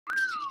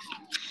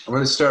I'm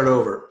going to start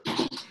over.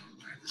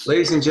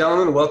 Ladies and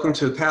gentlemen, welcome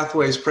to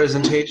Pathways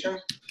presentation.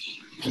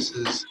 This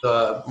is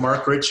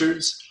Mark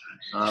Richards.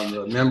 I'm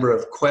a member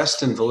of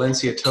Quest and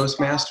Valencia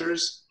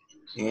Toastmasters,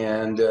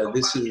 and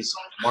this is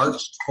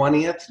March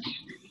 20th,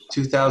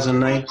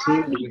 2019.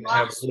 We're going to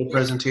have a little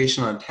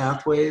presentation on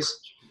Pathways.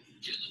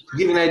 To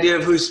give you an idea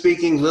of who's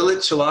speaking,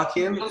 Lillit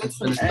Cholakian has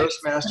been a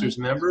Toastmasters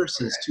member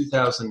since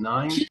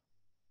 2009,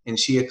 and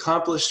she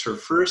accomplished her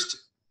first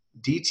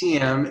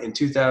DTM in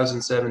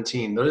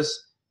 2017.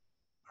 Notice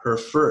her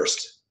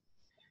first.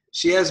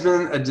 She has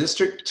been a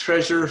district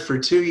treasurer for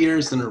 2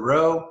 years in a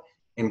row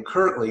and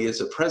currently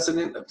is a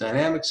president of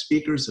Dynamic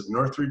Speakers of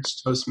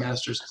Northridge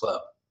Toastmasters Club,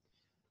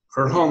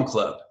 her home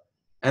club,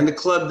 and the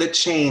club that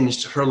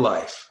changed her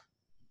life.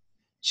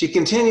 She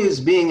continues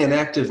being an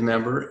active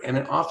member and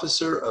an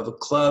officer of a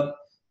club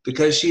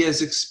because she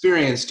has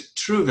experienced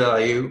true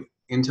value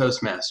in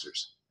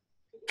Toastmasters.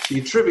 She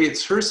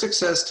attributes her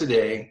success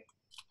today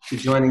to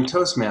joining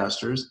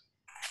Toastmasters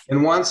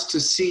and wants to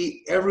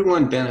see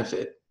everyone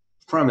benefit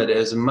from it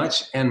as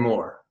much and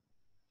more.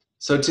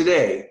 So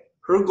today,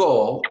 her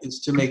goal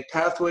is to make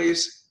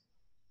Pathways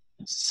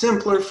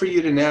simpler for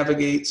you to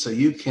navigate so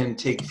you can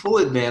take full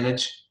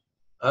advantage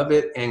of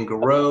it and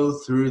grow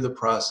through the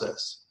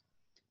process.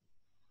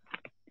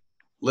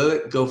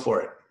 Lillit, go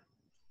for it.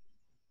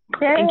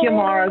 Thank you,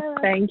 Mark.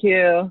 Thank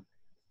you.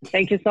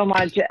 Thank you so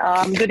much.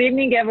 Good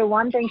evening,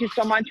 everyone. Thank you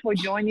so much for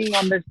joining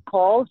on this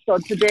call. So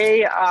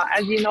today,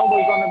 as you know,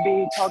 we're going to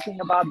be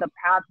talking about the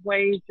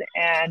pathways,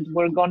 and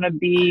we're going to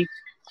be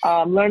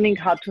learning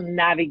how to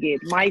navigate.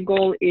 My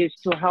goal is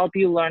to help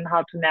you learn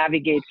how to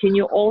navigate. Can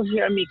you all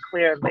hear me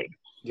clearly?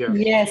 Yeah.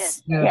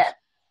 Yes. Yes.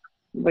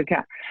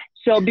 Okay.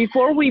 So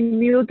before we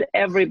mute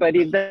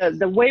everybody,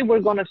 the way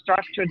we're going to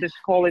structure this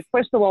call is,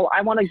 first of all,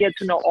 I want to get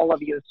to know all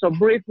of you. So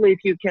briefly,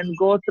 if you can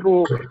go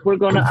through, we're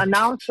going to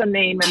announce the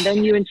name and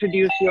then you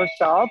introduce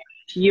yourself.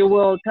 You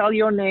will tell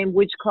your name,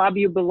 which club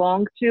you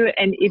belong to,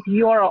 and if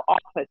you're an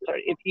officer,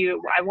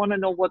 I want to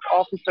know what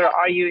officer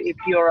are you, if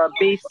you're a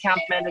base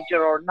camp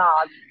manager or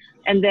not.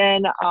 And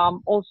then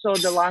also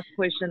the last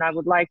question, I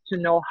would like to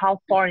know how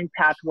far in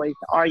Pathways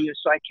are you,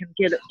 so I can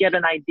get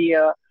an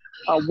idea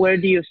where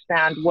do you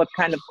stand, what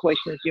kind of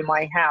questions you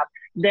might have.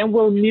 Then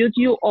we'll mute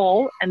you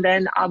all, and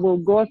then I will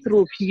go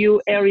through a few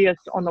areas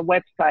on the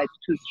website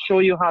to show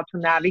you how to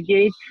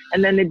navigate.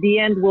 And then at the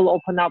end, we'll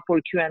open up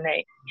for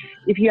Q&A.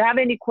 If you have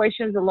any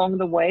questions along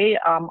the way,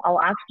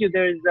 I'll ask you,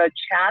 there's a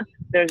chat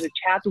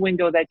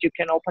window that you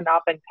can open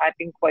up and type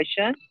in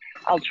questions.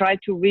 I'll try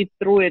to read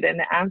through it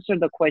and answer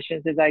the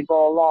questions as I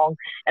go along.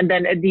 And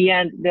then at the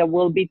end, there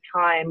will be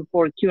time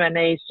for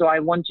Q&A. So I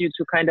want you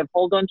to kind of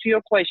hold on to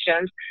your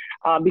questions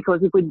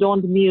because if we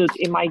don't mute,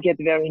 it might get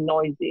very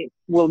noisy.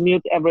 We'll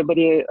mute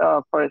everybody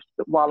first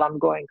while I'm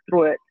going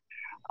through it.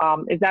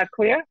 Is that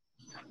clear?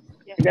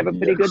 Yes. Is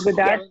everybody good with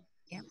that?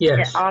 Yes.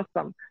 Yes.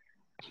 Awesome.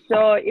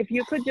 So if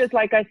you could just,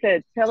 like I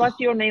said, tell us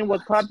your name,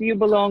 what club do you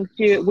belong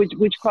to,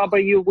 which club are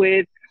you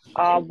with,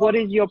 what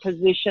is your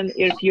position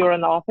if you're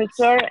an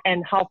officer,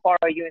 and how far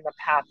are you in the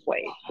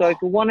pathway? So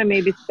if you want to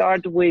maybe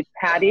start with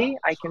Patty,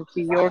 I can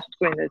see your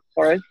screen is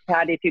first.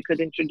 Patty, if you could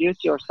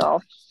introduce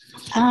yourself.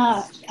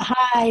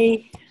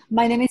 Hi,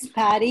 my name is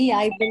Patty.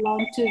 I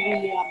belong to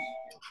the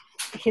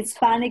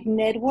Hispanic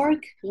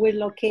Network. We're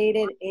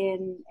located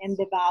in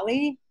the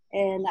Valley,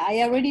 and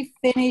I already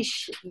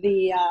finished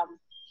the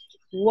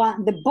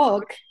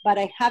book, but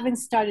I haven't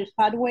started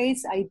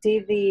Pathways. I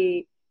did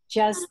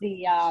just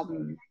the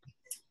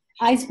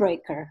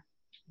icebreaker,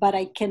 but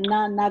I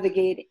cannot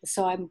navigate,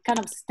 so I'm kind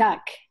of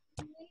stuck.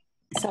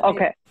 So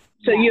okay.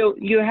 So yeah.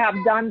 you have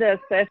done the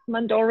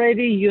assessment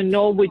already. You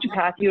know which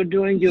path you're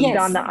doing. You've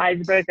done the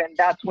icebreaker, and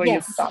that's where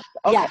you stopped.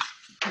 Okay.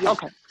 Yeah.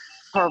 Okay.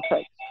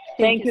 Perfect.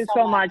 Thank you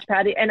so much,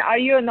 Patty. And are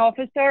you an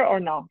officer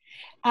or no?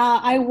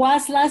 I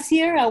was last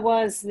year. I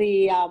was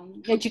the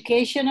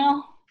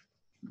educational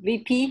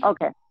VP.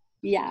 Okay.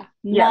 Yeah.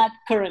 Not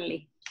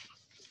currently.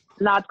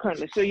 Not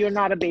currently. So you're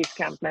not a base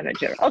camp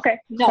manager. Okay.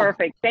 No.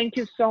 Perfect. Thank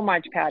you so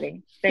much,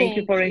 Patty. Thank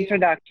you for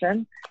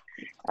introduction.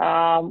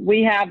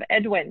 We have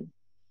Edwin.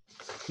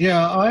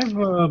 Yeah,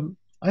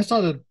 I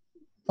started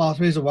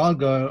Pathways a while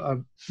ago.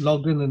 I've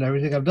logged in and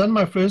everything. I've done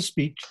my first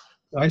speech,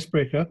 the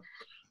icebreaker.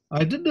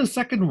 I did the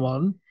second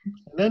one,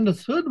 and then the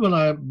third one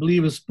I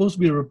believe is supposed to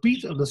be a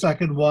repeat of the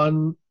second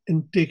one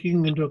in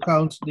taking into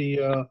account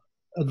the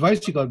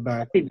advice you got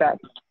back. Feedback.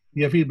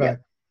 Yeah, feedback.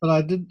 Yeah. But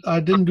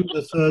I didn't do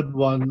the third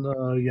one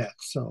yet,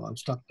 so I'm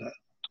stuck there.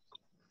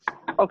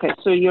 Okay,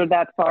 so you're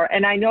that far.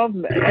 And I know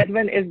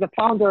Edwin is the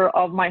founder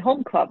of my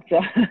home club,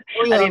 so I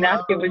didn't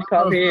ask him which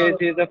club he is.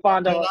 He's the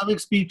founder. Dynamic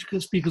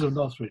Speakers of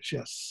Northridge,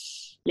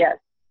 yes. Yes,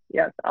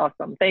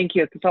 awesome. Thank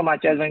you so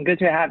much, Edwin. Good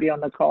to have you on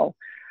the call.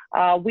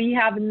 We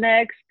have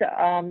next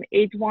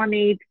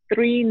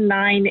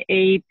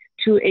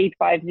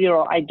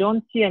 818-398-2850. I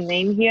don't see a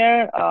name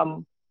here.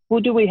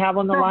 Who do we have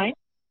on the line?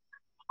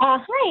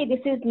 Hi,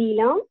 this is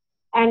Neelam.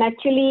 And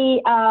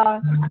actually, I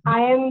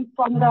am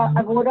from the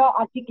Agoda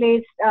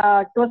Articulates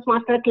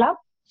Toastmaster Club.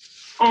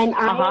 And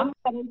I am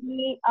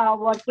currently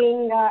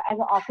working as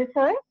an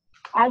officer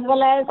as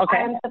well as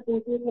Okay.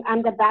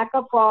 I'm the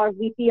backup for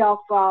VP of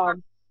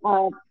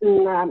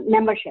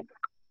membership.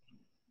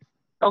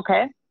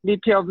 Okay,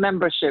 VP of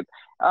membership.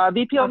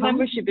 VP of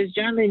membership is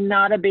generally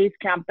not a base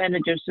camp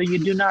manager, so you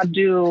do not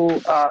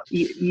do.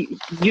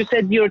 You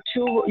said you have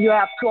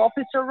two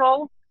officer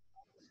roles.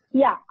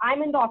 Yeah,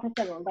 I'm in the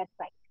officer role. That's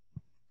right.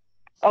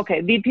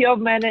 Okay, VP of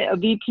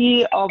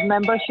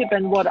membership,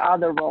 and what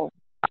other role?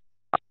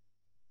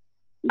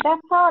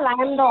 That's all. I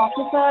am the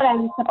officer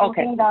and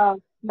supporting the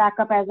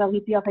backup as a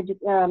VP of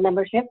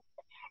membership.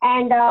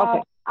 And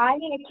I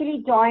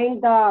actually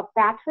joined the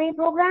Pathway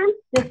program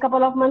just a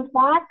couple of months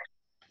back.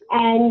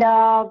 And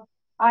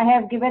I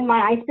have given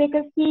my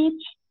icebreaker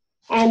speech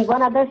and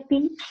one other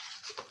speech.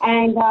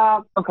 And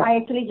I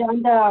actually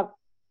joined the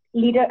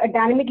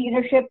dynamic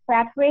leadership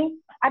pathway.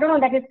 I don't know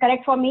if that is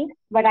correct for me,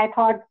 but I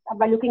thought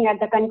by looking at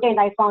the content,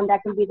 I found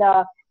that will be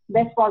the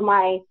best for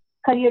my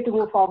career to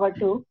move forward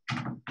to.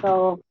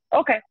 So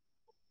okay.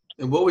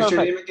 And what was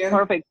your name again?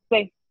 Perfect.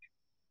 Thanks.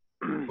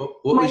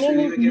 What was your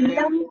name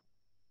again?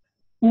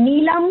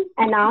 Neelam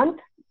Anand.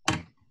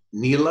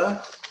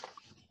 Neela?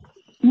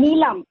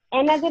 Neelam.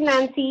 N as in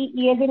Nancy,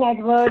 E as in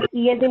Edward,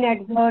 E as in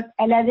Edward,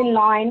 L as in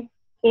lion,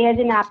 A as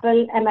in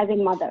apple, M as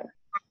in mother.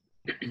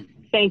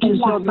 Thank you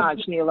so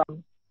much,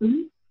 Neelam.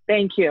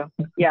 Thank you.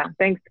 Yeah,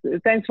 thanks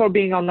for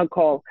being on the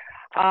call.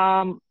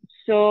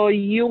 So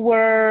you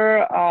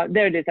were,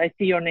 there it is. I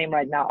see your name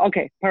right now.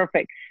 Okay,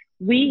 perfect.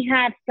 We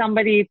have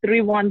somebody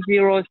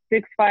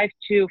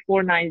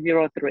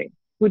 310-652-4903.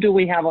 Who do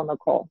we have on the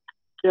call?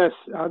 Yes,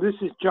 this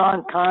is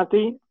John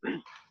Conti.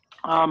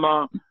 I'm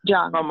a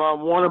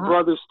Warner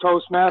Brothers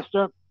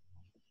Toastmaster.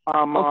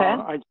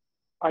 I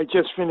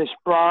just finished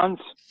bronze,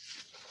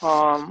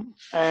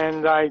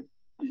 and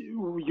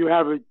you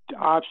have an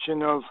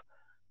option of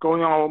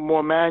going on with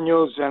more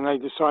manuals, and I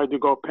decided to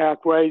go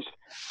pathways.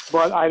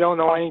 But I don't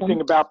know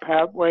anything about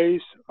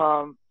pathways,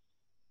 and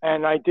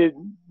I did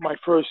my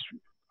first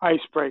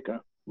icebreaker.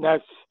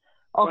 But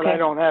I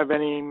don't have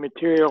any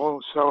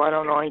material, so I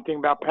don't know anything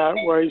about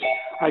pathways.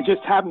 I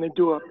just happened to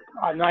do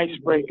an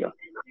icebreaker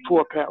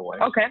for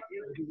pathways. Okay.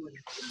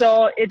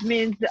 So it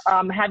means,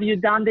 have you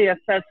done the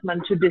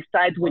assessment to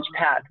decide which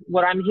path?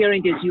 What I'm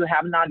hearing is you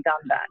have not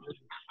done that.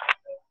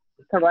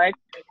 Correct?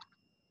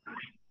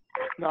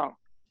 No.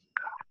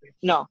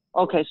 No.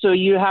 Okay. So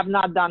you have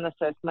not done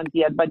assessment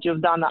yet, but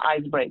you've done the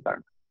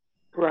icebreaker.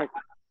 Correct.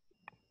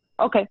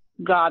 Okay.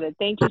 Got it.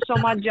 Thank you so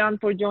much, John,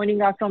 for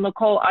joining us on the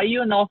call. Are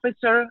you an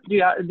officer? Do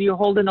you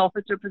hold an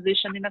officer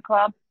position in the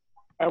club?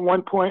 At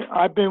one point,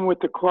 I've been with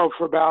the club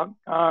for about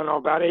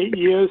 8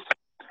 years.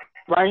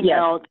 Right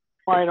now, to be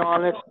quite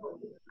honest,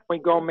 we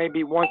go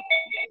maybe once.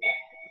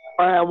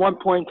 At one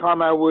point in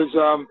time, I was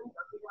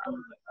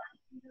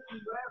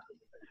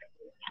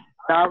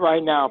not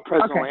right now.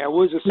 Presently, I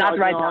was a not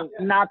right now.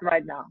 Not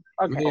right now.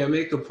 Okay. May I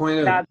make a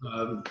point of?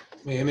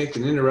 May I make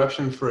an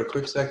interruption for a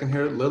quick second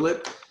here,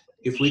 Lillit?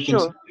 If we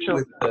continue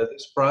with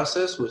this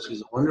process, which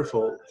is a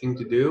wonderful thing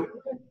to do,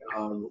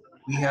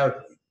 we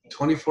have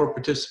 24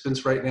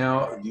 participants right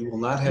now. You will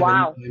not have any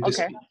time to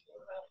speak.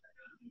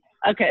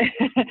 Okay.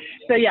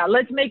 So yeah,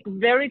 let's make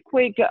very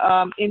quick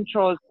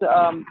intros.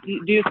 Do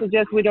you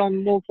suggest we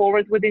don't move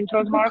forward with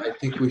intros, Mark? I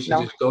think we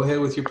should just go ahead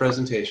with your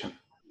presentation.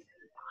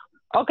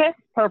 Okay,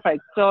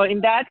 perfect. So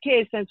in that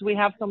case, since we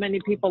have so many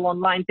people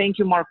online, thank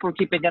you, Mark, for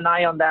keeping an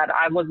eye on that.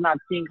 I was not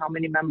seeing how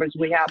many members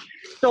we have.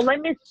 So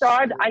let me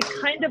start. I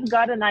kind of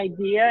got an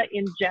idea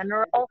in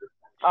general.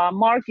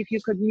 Mark, if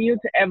you could mute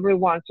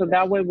everyone, so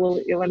that way we'll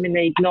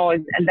eliminate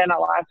noise, and then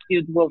I'll ask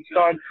you, we'll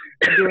start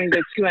during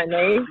the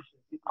Q&A.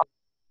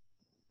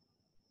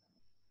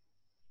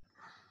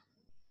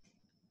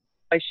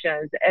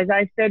 Questions. As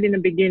I said in the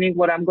beginning,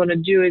 what I'm going to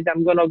do is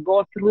I'm going to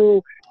go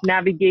through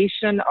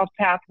navigation of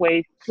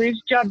pathways.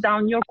 Please jot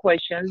down your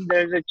questions.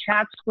 There's a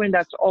chat screen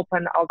that's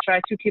open. I'll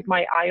try to keep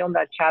my eye on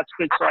that chat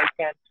screen so I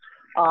can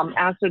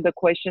answer the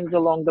questions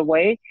along the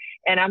way.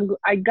 And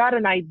I got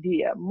an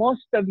idea.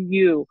 Most of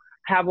you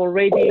have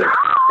already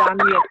done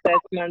the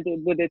assessment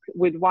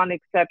with one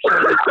exception,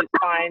 which is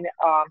fine.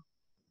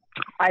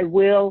 I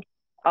will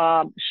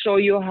show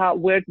you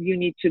where you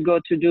need to go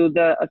to do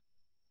the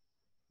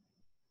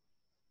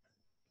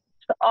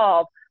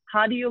of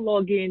how do you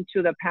log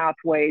into the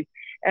pathways.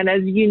 And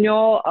as you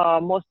know,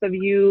 most of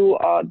you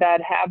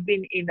that have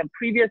been in the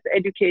previous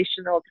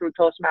educational through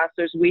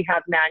Toastmasters, we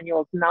have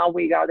manuals. Now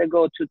we got to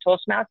go to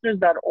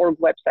toastmasters.org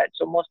website.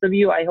 So most of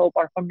you, I hope,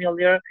 are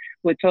familiar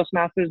with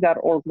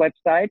toastmasters.org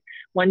website.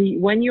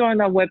 When you're on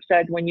that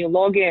website, when you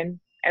log in,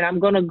 and I'm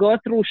going to go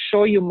through,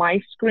 show you my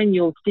screen,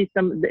 you'll see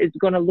it's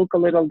going to look a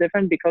little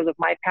different because of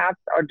my paths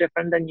are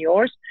different than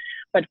yours.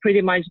 But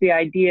pretty much the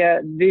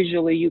idea,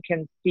 visually, you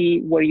can see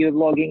where you're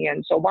logging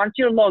in. So once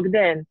you're logged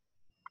in,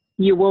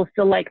 you will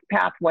select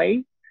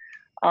pathways.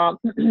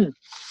 And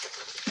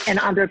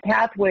under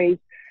pathways,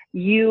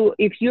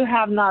 if you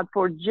have not,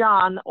 for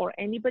John or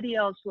anybody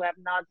else who have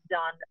not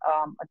done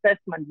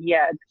assessment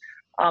yet,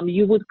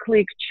 you would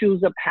click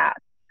choose a path.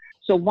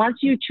 So once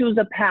you choose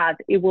a path,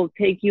 it will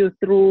take you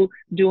through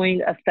doing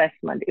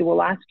assessment. It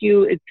will ask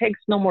you, it takes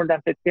no more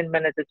than 15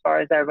 minutes as far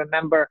as I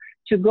remember,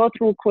 to go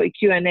through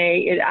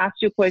Q&A. It asks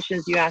you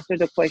questions, you answer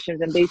the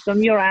questions, and based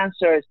on your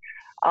answers,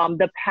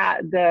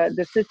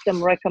 the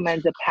system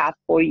recommends a path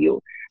for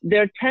you.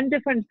 There are 10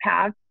 different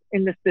paths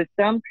in the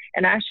system,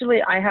 and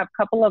actually I have a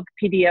couple of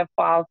PDF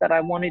files that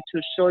I wanted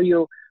to show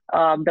you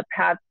the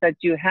paths that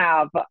you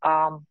have.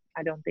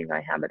 I don't think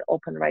I have it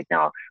open right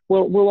now.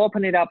 We'll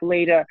open it up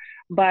later,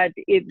 but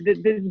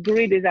this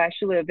grid is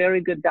actually a very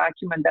good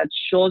document that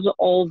shows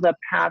all the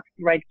paths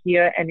right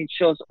here, and it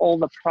shows all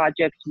the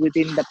projects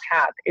within the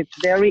path. It's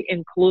very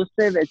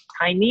inclusive, it's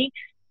tiny,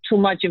 too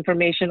much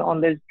information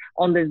on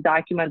this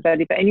document,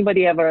 but if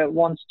anybody ever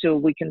wants to,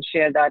 we can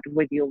share that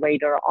with you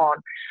later on.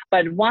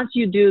 But once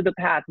you do the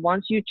path,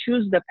 once you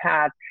choose the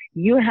path,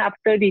 you have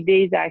 30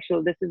 days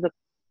actually. This is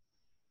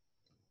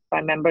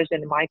by members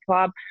in my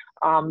club.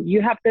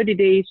 You have 30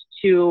 days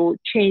to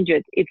change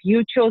it. If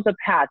you chose a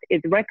path,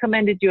 it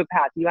recommended you a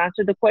path. You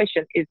answer the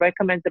question, it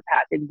recommends a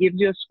path. It gives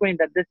you a screen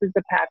that this is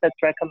the path that's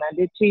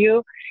recommended to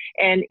you.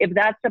 And if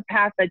that's the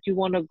path that you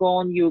want to go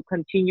on, you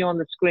continue on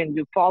the screen.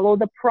 You follow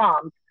the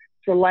prompt,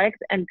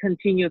 select, and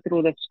continue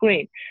through the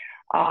screen.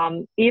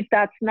 If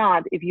that's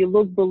not, if you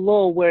look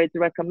below where it's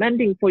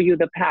recommending for you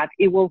the path,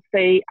 it will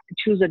say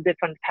choose a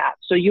different path.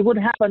 So you would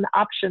have an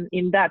option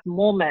in that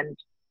moment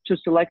to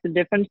select a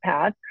different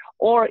path,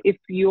 or if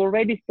you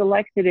already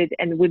selected it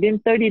and within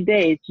 30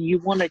 days you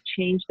want to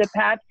change the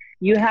path,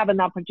 you have an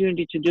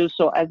opportunity to do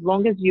so as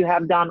long as you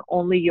have done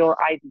only your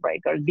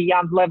icebreaker.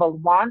 Beyond level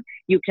 1,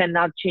 you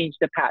cannot change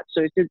the path.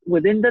 So it's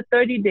within the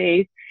 30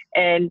 days,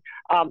 and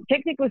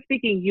technically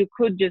speaking, you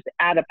could just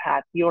add a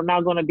path. You're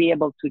not going to be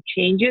able to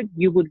change it.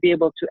 You would be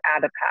able to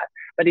add a path.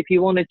 But if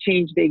you want to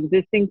change the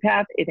existing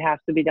path, it has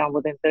to be done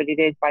within 30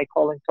 days by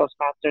calling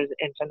Toastmasters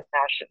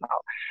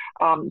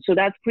International. So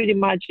that's pretty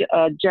much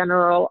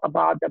general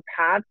about the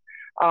path.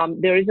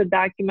 There is a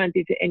document.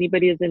 If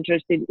anybody is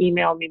interested,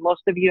 email me.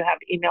 Most of you have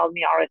emailed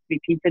me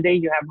RSVP today.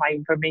 You have my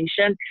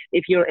information.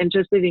 If you're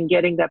interested in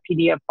getting that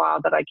PDF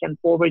file that I can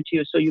forward to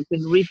you so you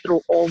can read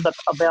through all the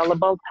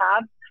available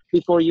paths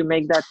before you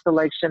make that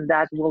selection,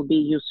 that will be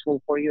useful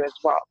for you as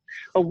well.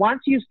 But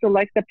once you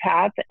select the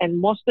path, and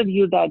most of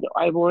you that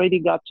I've already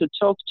got to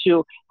talk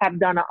to have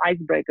done an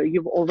icebreaker,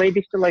 you've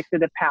already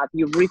selected a path,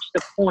 you've reached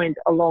the point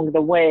along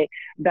the way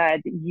that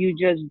you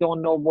just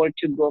don't know where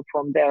to go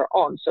from there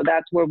on. So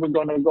that's where we're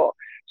gonna go.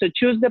 So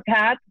choose the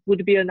path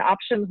would be an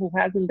option who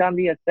hasn't done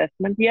the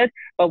assessment yet,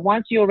 but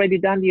once you already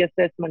done the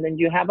assessment and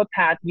you have a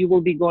path, you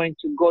will be going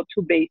to go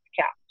to base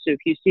camp. So if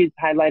you see it's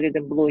highlighted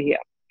in blue here.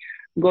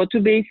 Go to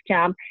base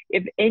camp.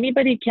 If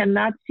anybody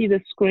cannot see the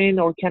screen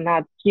or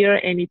cannot hear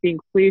anything,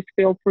 please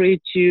feel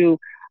free to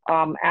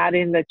add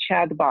in the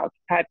chat box.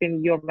 Type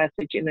in your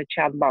message in the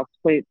chat box,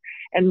 please.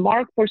 And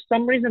Mark, for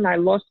some reason, I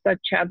lost that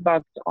chat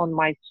box on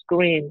my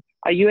screen.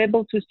 Are you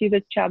able to see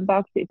the chat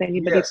box? If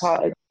anybody Yes,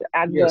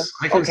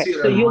 I can see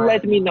it so on you mine.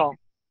 let me know.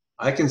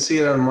 I can see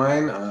it on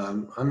mine.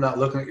 I'm not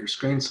looking at your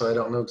screen, so I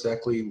don't know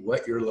exactly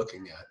what you're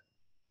looking at.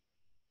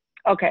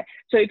 Okay,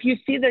 so if you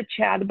see the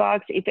chat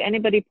box, if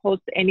anybody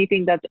posts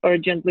anything that's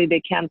urgently, they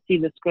can't see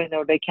the screen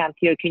or they can't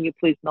hear, can you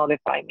please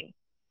notify me?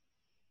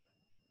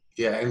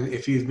 Yeah, and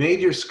if you've made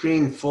your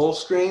screen full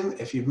screen,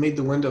 if you've made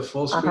the window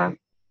full screen,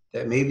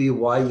 that may be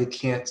why you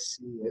can't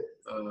see it.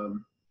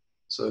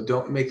 So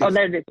don't make it. Oh,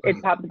 there it is.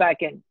 It popped back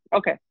in.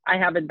 Okay, I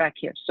have it back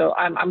here. So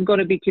I'm going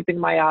to be keeping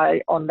my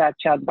eye on that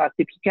chat box.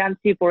 If you can't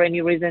see for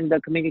any reason the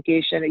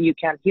communication, you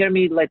can't hear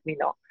me, let me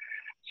know.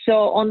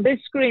 So on this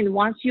screen,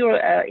 once you're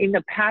in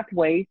the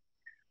pathway,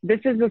 this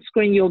is the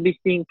screen you'll be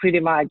seeing pretty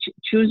much.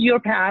 Choose your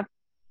path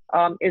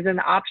is an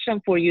option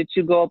for you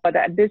to go. But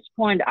at this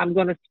point, I'm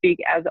going to speak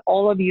as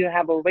all of you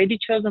have already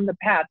chosen the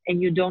path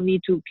and you don't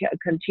need to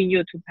continue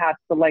to path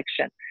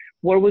selection.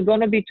 What we're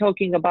going to be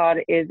talking about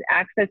is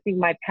accessing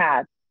my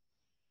path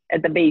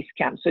at the base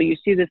camp. So you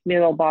see this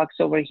middle box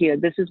over here.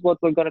 This is what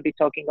we're going to be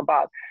talking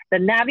about. The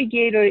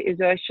navigator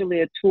is actually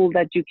a tool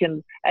that you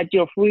can, at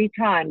your free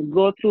time,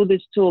 go through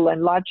this tool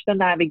and launch the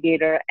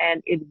navigator,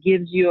 and it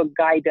gives you a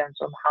guidance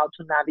on how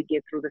to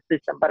navigate through the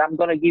system. But I'm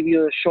going to give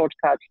you a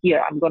shortcut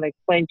here. I'm going to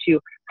explain to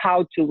you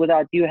how to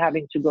without you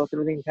having to go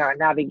through the entire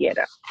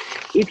navigator.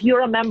 If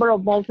you're a member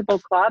of multiple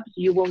clubs,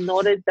 you will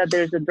notice that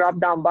there's a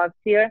drop-down box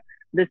here.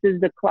 This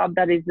is the club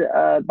that is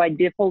by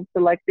default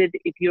selected.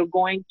 If you're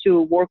going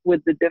to work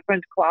with the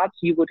different clubs,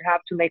 you would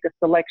have to make a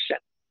selection.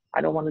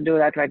 I don't want to do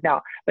that right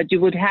now, but you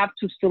would have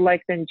to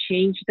select and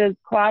change the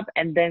club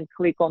and then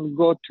click on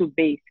go to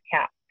base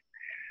camp.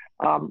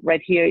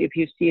 Right here, if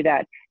you see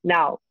that.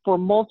 Now, for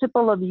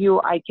multiple of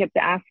you, I kept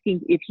asking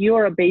if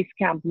you're a base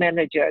camp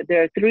manager.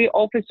 There are 3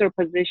 officer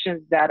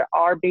positions that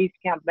are base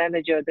camp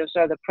manager. Those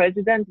are the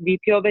president,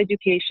 VP of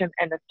education,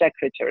 and a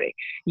secretary.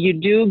 You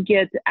do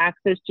get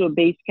access to a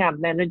base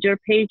camp manager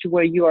page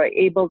where you are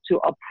able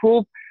to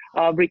approve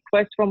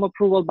requests from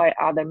approval by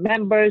other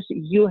members.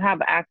 You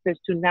have access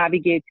to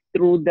navigate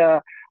through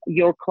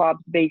your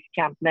club's base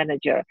camp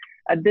manager.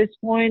 At this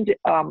point,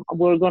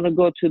 we're going to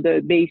go to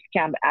the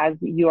Basecamp as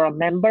you're a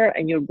member,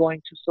 and you're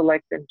going to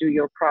select and do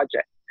your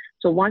project.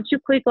 So once you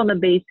click on the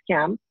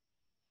Basecamp,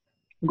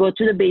 go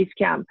to the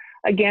Basecamp.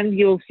 Again,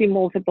 you'll see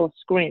multiple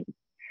screens.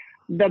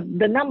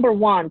 The number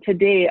one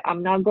today,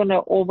 I'm not going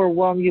to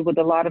overwhelm you with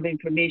a lot of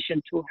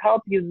information to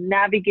help you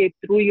navigate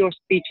through your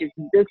speeches.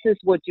 This is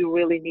what you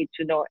really need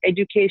to know.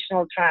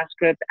 Educational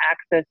transcript,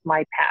 access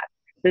my path.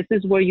 This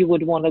is where you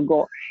would want to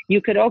go.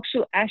 You could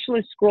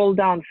actually scroll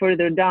down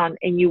further down,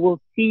 and you will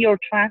see your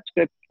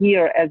transcript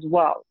here as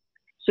well.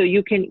 So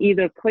you can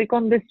either click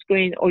on this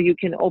screen, or you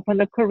can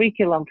open a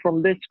curriculum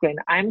from this screen.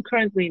 I'm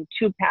currently in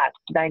two paths: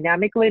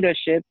 dynamic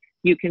leadership,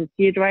 you can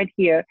see it right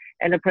here,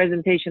 and a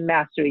presentation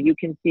mastery, you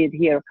can see it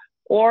here.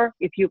 Or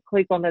if you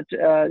click on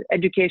the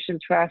education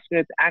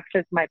transcript,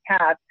 access my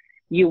path,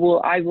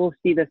 I will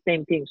see the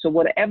same thing. So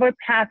whatever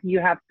path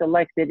you have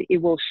selected,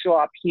 it will show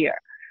up here.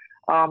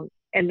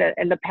 And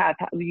the path,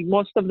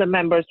 most of the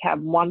members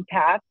have one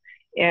path.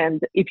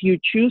 And if you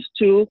choose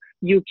to,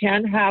 you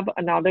can have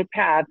another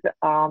path.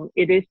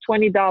 It is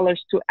 $20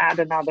 to add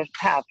another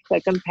path,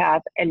 second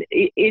path, and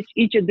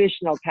each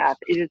additional path,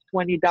 it is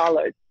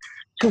 $20.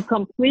 To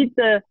complete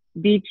the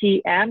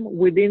BTM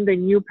within the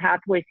new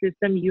pathway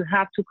system, you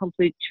have to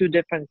complete two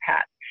different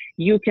paths.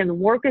 You can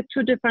work at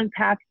two different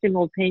paths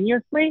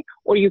simultaneously,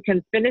 or you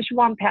can finish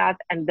one path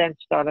and then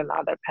start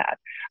another path.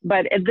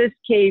 But in this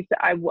case,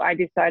 I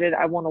decided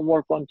I want to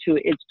work on two.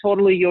 It's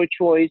totally your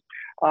choice.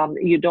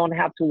 You don't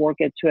have to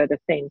work at two at the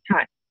same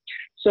time.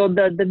 So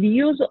the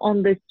views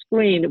on the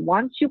screen,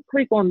 once you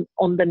click on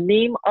the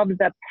name of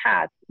the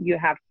path you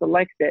have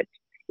selected,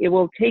 it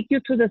will take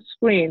you to the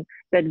screen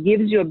that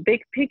gives you a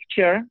big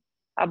picture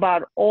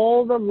about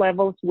all the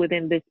levels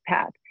within this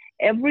path.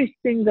 Every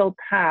single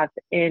path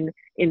in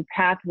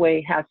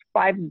Pathway has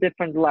 5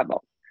 different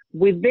levels.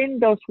 Within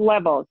those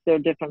levels, there are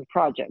different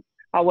projects.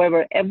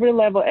 However, every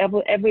level,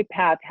 every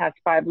path has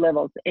 5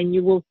 levels, and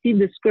you will see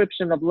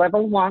description of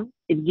level 1.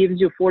 It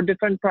gives you 4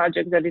 different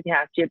projects that it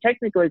has here.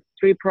 Technically, it's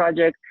 3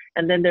 projects,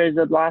 and then there's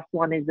the last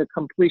one is the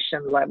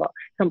completion level,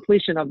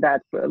 completion of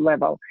that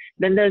level.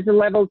 Then there's a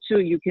level 2.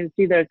 You can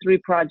see there are 3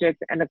 projects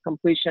and a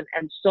completion,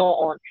 and so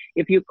on.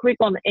 If you click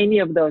on any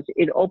of those,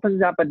 it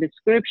opens up a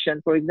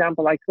description. For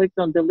example, I clicked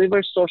on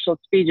deliver social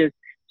speeches.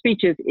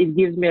 It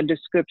gives me a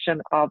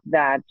description of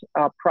that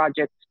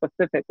project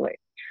specifically.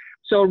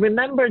 So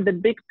remember the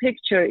big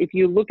picture. If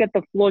you look at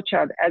the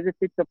flowchart as if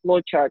it's a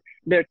flowchart,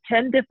 there are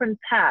 10 different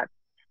paths.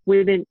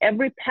 Within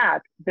every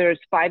path, there's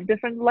 5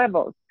 different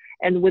levels.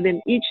 And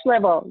within each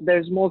level,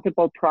 there's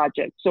multiple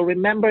projects. So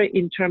remember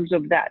in terms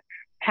of that,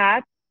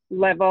 path,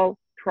 level,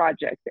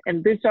 project.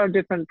 And these are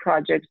different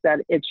projects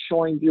that it's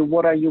showing you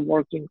what are you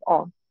working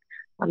on.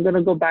 I'm going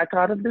to go back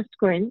out of the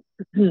screen.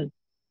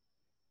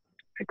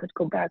 I could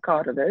go back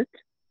out of it.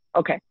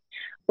 Okay,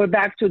 we're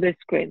back to this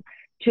screen.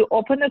 To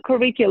open a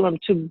curriculum,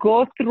 to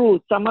go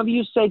through, some of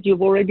you said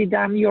you've already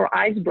done your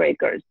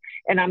icebreakers,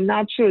 and I'm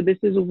not sure. This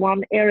is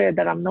one area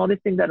that I'm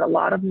noticing that a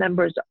lot of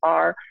members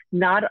are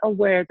not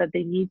aware that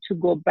they need to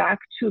go back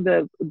to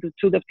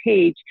the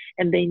page,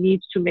 and they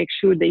need to make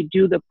sure they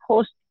do the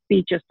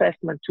post-speech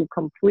assessment to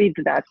complete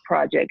that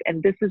project.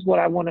 And this is what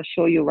I want to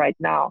show you right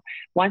now.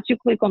 Once you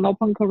click on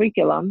Open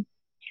Curriculum,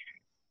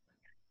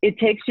 it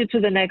takes you to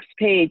the next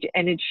page,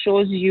 and it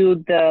shows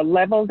you the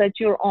level that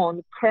you're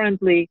on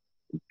currently.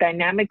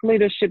 Dynamic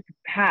leadership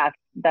path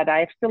that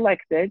I've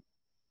selected.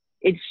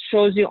 It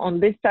shows you on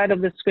this side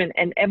of the screen,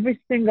 and every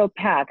single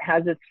path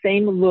has the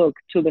same look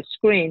to the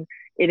screen.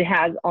 It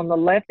has on the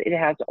left, it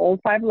has all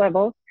 5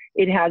 levels.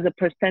 It has a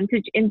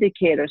percentage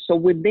indicator. So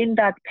within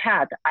that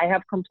path, I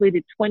have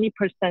completed 20%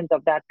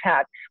 of that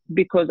path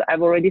because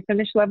I've already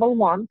finished level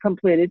 1,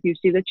 completed. You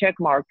see the check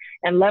mark,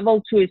 and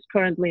level 2 is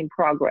currently in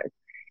progress.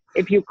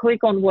 If you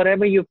click on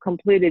whatever you've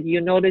completed,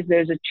 you notice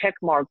there's a check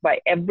mark by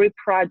every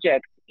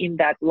project in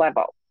that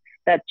level.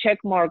 That check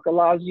mark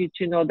allows you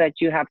to know that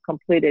you have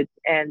completed,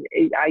 and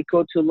I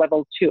go to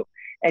level 2,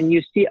 and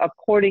you see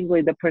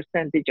accordingly the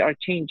percentage are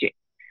changing.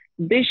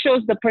 This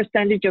shows the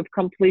percentage of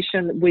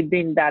completion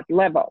within that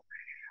level.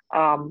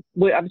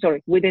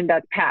 Within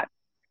that path.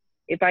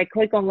 If I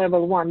click on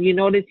level 1, you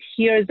notice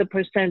here is the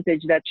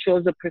percentage that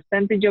shows the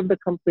percentage of the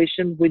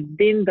completion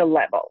within the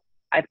level.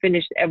 I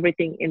finished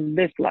everything in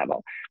this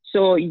level.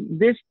 So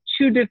this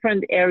 2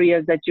 different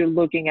areas that you're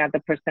looking at the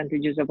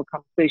percentages of a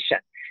completion.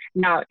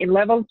 Now in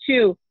level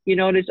 2, you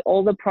notice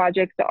all the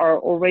projects are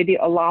already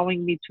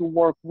allowing me to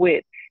work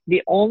with.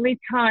 The only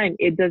time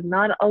it does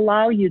not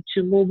allow you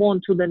to move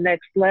on to the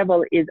next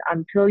level is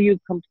until you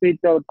complete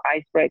the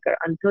icebreaker.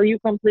 Until you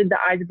complete the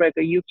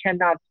icebreaker, you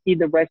cannot see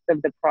the rest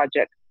of the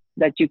project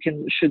that you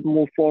should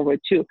move forward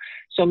to.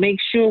 So make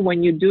sure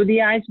when you do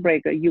the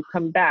icebreaker, you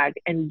come back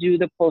and do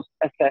the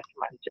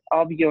post-assessment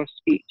of your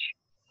speech.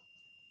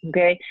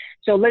 Okay,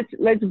 so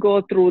let's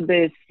go through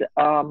this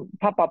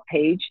pop-up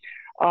page.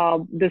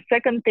 The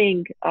second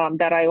thing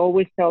that I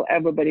always tell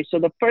everybody, so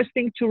the first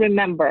thing to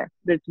remember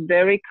that's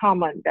very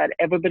common that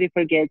everybody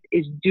forgets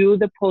is do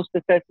the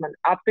post-assessment.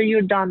 After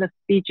you're done a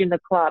speech in the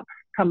club,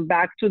 come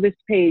back to this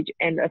page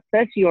and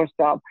assess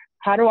yourself.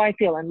 How do I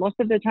feel? And most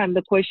of the time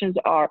the questions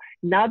are,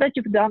 now that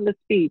you've done the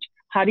speech,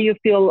 how do you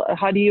feel?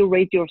 How do you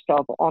rate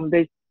yourself on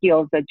these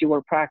skills that you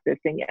were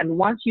practicing? And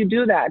once you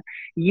do that,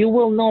 you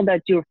will know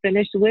that you're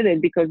finished with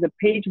it, because the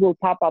page will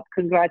pop up,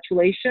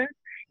 congratulations,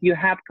 you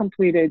have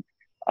completed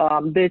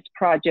this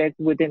project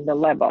within the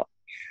level.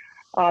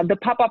 The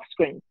pop-up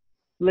screen.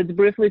 Let's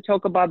briefly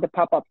talk about the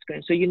pop-up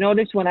screen. So you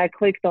notice when I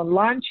clicked on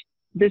launch,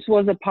 this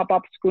was a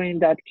pop-up screen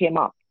that came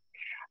up.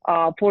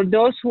 For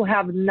those who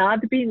have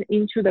not been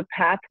into the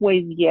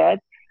pathways yet,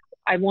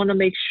 I want to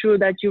make sure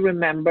that you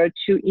remember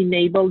to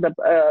enable the,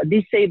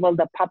 disable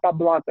the pop-up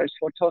blockers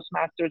for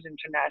Toastmasters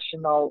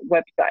International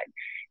website.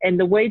 And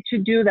the way to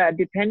do that,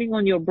 depending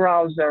on your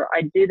browser,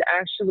 I did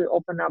actually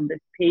open up this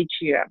page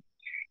here.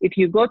 If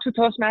you go to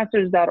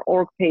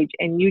Toastmasters.org page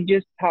and you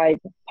just type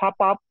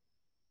pop-up,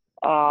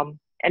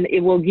 and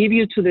it will give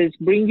you to this,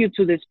 bring you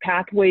to this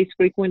pathways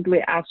frequently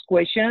asked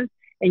questions,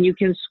 and you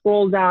can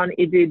scroll down.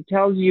 It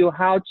tells you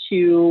how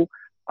to,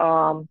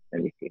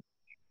 let me see,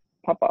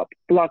 pop-up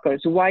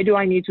blockers. Why do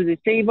I need to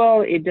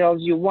disable? It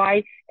tells you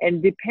why.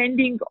 And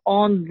depending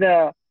on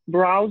the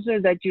browser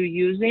that you're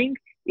using,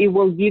 it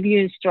will give you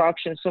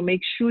instructions. So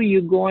make sure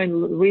you go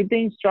and read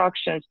the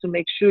instructions to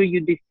make sure you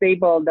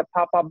disable the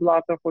pop-up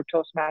blocker for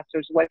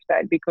Toastmasters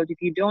website, because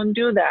if you don't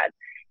do that,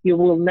 you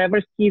will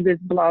never see this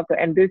blocker.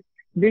 And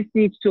this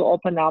needs to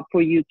open up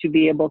for you to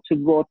be able to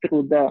go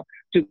through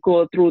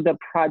the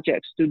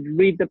projects, to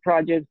read the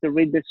projects, to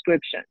read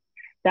description.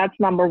 That's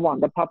number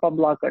one, the pop-up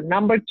blocker.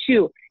 Number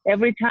two,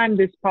 every time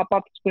this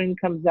pop-up screen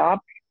comes up,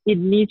 it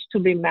needs to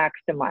be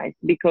maximized,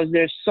 because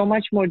there's so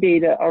much more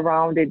data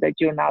around it that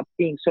you're not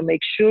seeing. So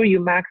make sure you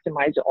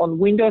maximize. On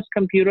Windows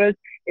computers,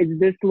 it's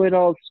this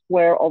little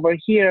square over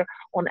here.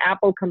 On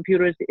Apple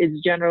computers,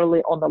 it's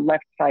generally on the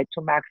left side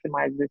to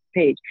maximize this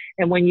page.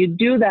 And when you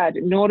do that,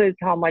 notice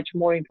how much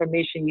more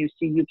information you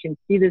see. You can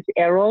see these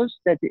arrows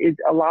that is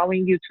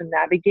allowing you to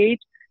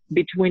navigate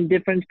between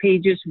different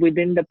pages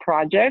within the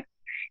project.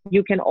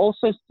 You can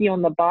also see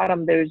on the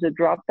bottom, there's a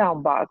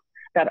drop-down box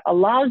that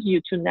allows you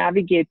to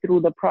navigate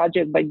through the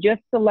project by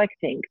just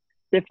selecting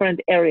different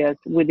areas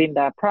within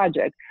that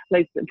project.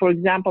 Like, for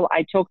example,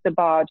 I talked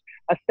about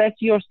assess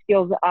your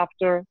skills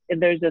after,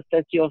 and there's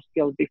assess your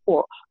skills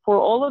before. For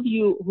all of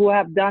you who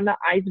have done the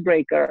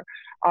icebreaker,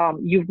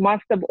 you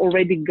must have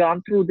already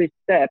gone through the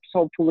steps.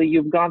 Hopefully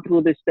you've gone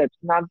through the steps,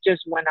 not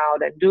just went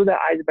out and do the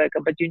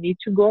icebreaker, but you need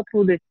to go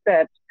through the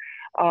steps.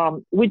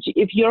 Which,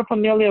 if you're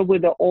familiar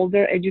with the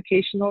older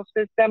educational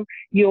system,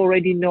 you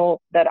already know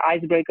that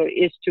icebreaker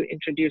is to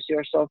introduce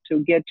yourself,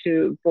 to get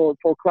to, for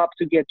club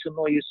to get to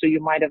know you. So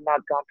you might have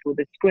not gone through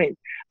the screen.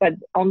 But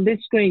on this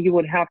screen, you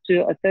would have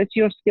to assess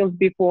your skills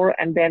before,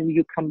 and then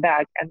you come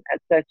back and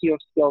assess your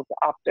skills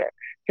after.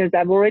 Since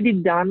I've already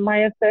done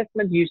my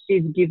assessment, you see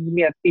it gives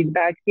me a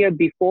feedback here.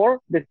 Before,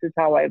 this is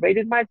how I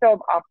rated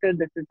myself. After,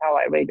 this is how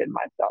I rated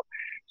myself.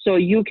 So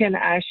you can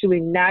actually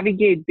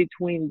navigate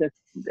between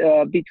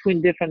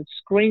between different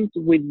screens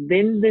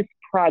within this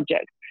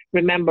project.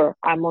 Remember,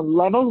 I'm on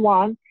level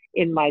 1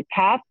 in my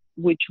path,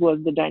 which was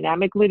the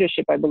dynamic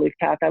leadership, I believe,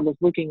 path I was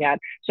looking at.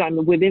 So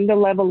I'm within the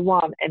level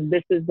 1, and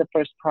this is the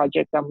first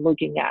project I'm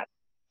looking at.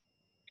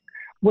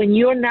 When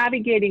you're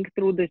navigating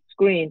through the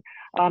screen,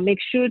 make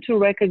sure to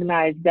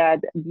recognize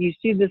that you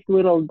see this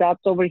little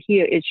dots over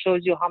here. It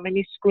shows you how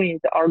many screens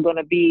are going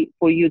to be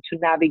for you to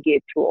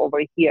navigate through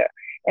over here.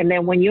 And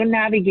then when you're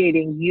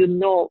navigating, you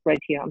know, right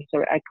here, I'm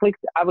sorry,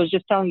 I was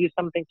just telling you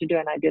something to do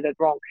and I did it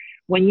wrong.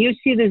 When you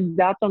see this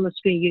dot on the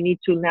screen, you need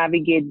to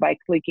navigate by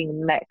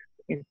clicking next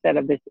instead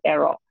of this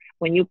arrow.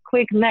 When you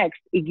click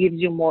next, it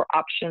gives you more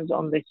options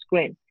on the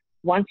screen.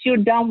 Once you're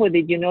done with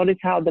it, you notice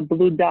how the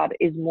blue dot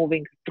is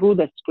moving through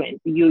the screen.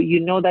 You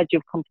know that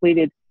you've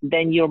completed,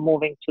 then you're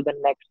moving to the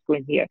next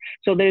screen here.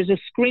 So there's a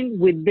screen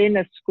within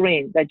a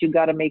screen that you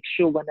got to make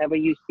sure whenever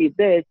you see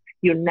this,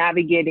 you're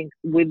navigating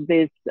with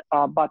this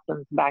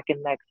buttons, back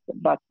and next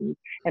buttons,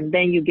 and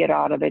then you get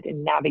out of it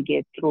and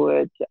navigate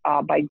through it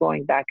by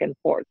going back and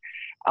forth.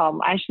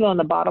 Actually, on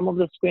the bottom of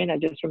the screen, I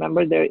just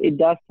remember there, it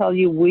does tell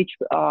you which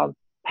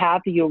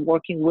path you're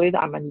working with.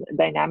 I'm a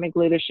dynamic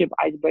leadership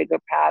icebreaker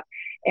path.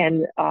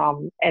 And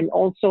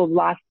also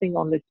last thing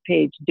on this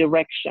page,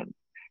 direction.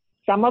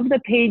 Some of the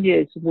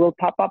pages will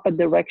pop up a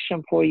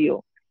direction for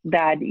you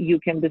that you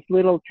can, this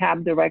little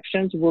tab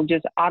directions will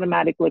just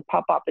automatically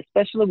pop up,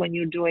 especially when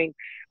you're doing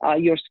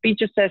your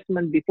speech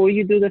assessment. Before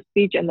you do the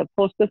speech and the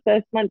post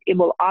assessment, it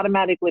will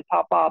automatically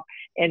pop up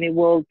and it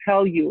will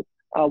tell you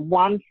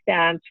 1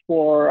 stands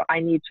for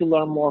I need to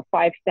learn more,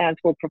 5 stands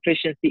for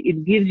proficiency.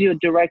 It gives you a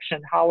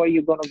direction. How are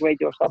you going to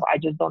grade yourself? I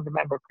just don't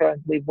remember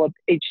currently what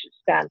each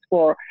stands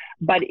for,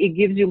 but it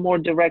gives you more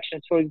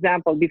directions. For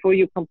example, before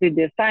you complete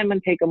the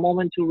assignment, take a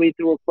moment to read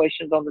through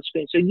questions on the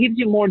screen. So it gives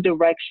you more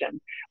directions.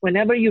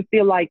 Whenever you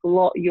feel like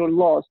you're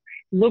lost,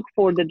 look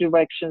for the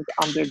directions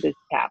under this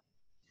tab.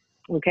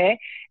 Okay,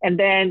 and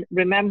then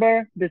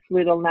remember this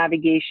little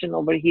navigation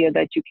over here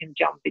that you can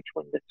jump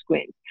between the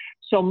screens.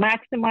 So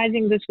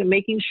maximizing this,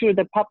 making sure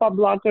the pop-up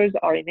blockers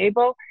are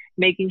enabled,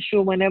 making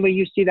sure whenever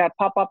you see that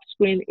pop-up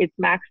screen, it's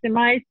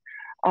maximized.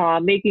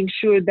 making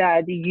sure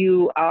that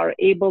you are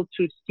able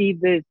to see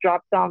this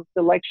drop-down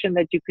selection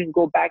that you can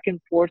go back and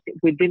forth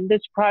within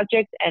this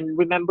project, and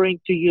remembering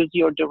to use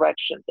your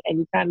directions.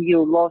 Anytime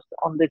you're lost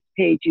on this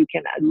page, you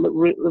can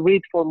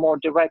read for more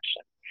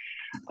directions.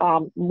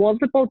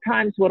 Multiple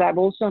times, what I've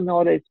also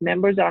noticed,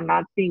 members are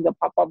not seeing a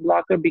pop-up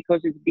blocker because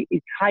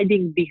it's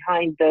hiding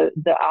behind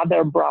the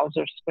other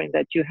browser screen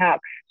that you have.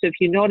 So if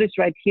you notice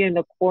right here in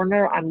the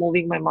corner, I'm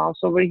moving my mouse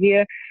over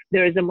here,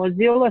 there is a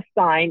Mozilla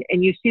sign,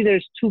 and you see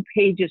there's 2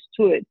 pages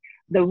to it.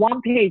 The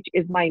one page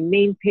is my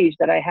main page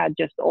that I had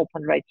just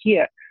opened right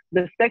here.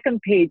 The second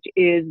page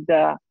is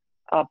the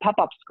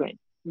pop-up screen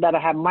that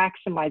I have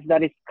maximized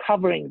that is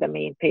covering the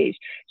main page.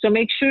 So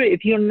make sure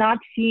if you're not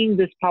seeing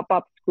this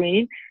pop-up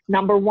screen,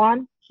 number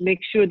 1, make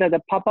sure that the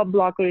pop-up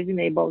blocker is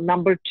enabled.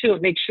 Number 2,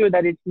 make sure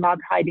that it's not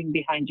hiding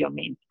behind your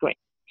main screen.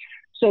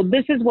 So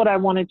this is what I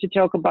wanted to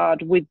talk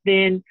about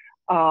within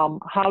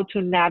how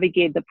to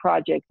navigate the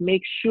project.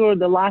 Make sure,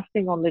 the last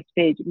thing on this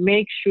page,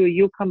 make sure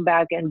you come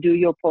back and do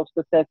your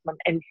post-assessment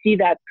and see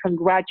that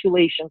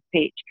congratulations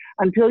page.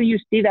 Until you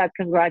see that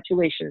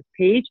congratulations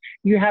page,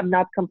 you have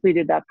not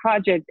completed that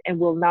project and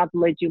will not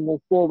let you move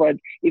forward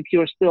if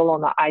you're still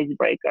on the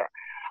icebreaker.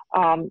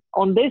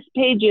 On these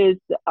pages,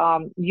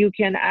 you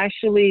can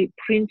actually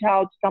print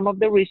out some of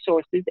the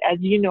resources. As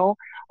you know,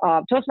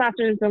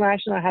 Toastmasters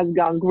International has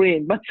gone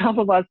green, but some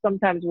of us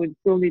sometimes we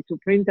still need to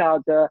print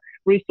out the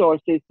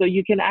resources. So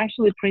you can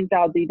actually print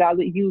out the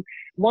value.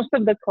 Most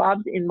of the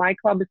clubs, in my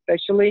club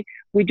especially,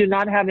 we do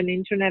not have an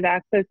internet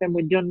access and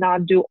we do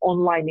not do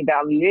online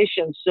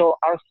evaluation. So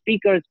our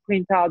speakers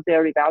print out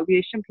their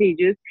evaluation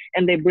pages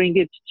and they bring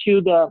it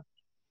to the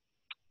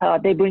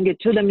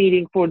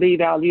meeting for the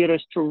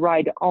evaluators to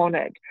write on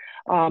it.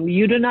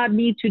 You do not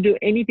need to do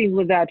anything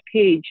with that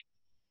page.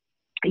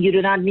 You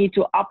do not need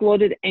to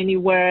upload it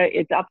anywhere.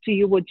 It's up to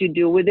you what you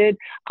do with it.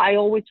 I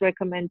always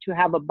recommend to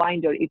have a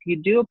binder. If you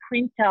do a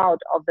printout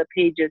of the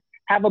pages,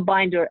 have a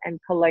binder and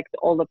collect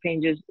all the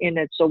pages in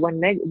it. So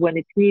when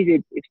it's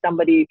needed, if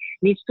somebody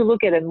needs to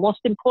look at it,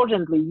 most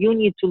importantly, you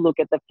need to look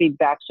at the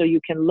feedback so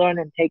you can learn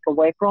and take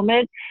away from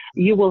it.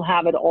 You will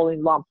have it all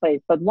in one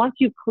place. But once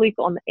you click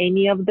on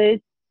any of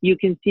this, you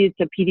can see it's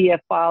a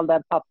PDF file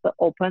that pops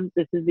open.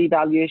 This is the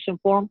evaluation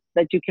form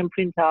that you can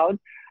print out.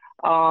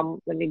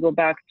 Let me go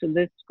back to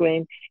this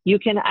screen. You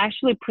can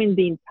actually print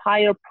the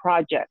entire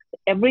project.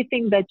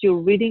 Everything that you're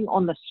reading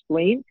on the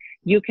screen,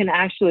 you can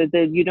actually,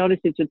 you notice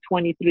it's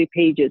 23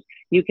 pages.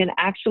 You can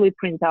actually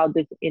print out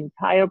this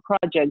entire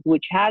project,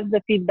 which has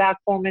the feedback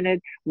form in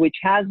it, which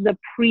has the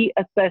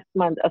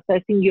pre-assessment,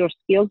 assessing your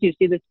skills. You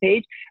see this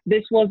page?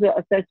 This was the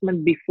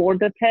assessment before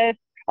the test.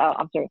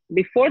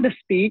 Before the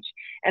speech.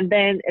 And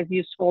then as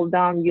you scroll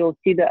down, you'll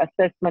see the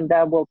assessment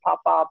that will pop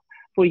up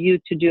for you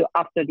to do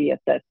after the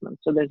assessment.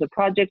 So there's a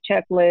project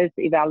checklist,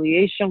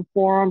 evaluation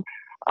form,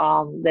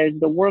 there's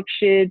the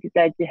worksheet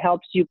that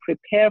helps you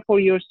prepare for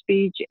your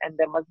speech, and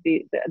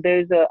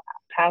there's a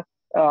past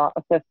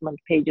assessment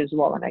page as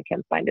well, and I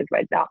can't find it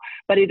right now.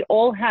 But it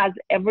all has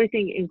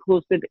everything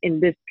inclusive in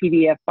this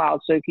PDF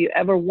file. So if you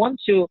ever want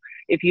to,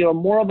 if you're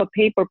more of a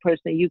paper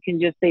person, you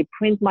can just say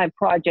print my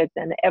project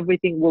and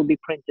everything will be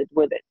printed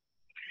with it.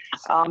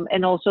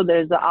 And also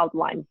there's the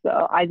outlines,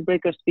 the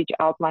icebreaker speech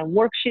outline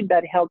worksheet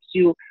that helps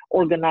you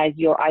organize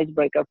your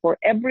icebreaker. For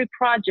every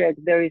project,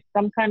 there is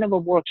some kind of a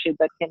worksheet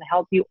that can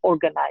help you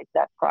organize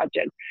that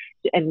project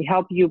and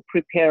help you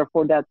prepare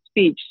for that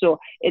speech. So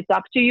it's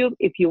up to you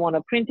if you want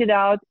to print it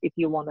out, if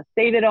you want to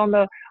save it on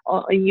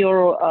in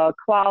your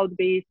cloud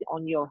base,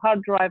 on your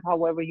hard drive,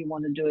 however you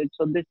want to do it.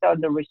 So these are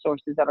the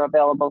resources that are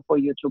available for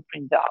you to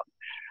print out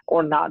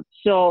or not.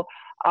 So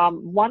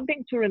one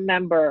thing to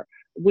remember,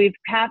 with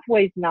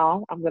Pathways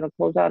now, I'm going to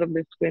close out of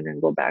this screen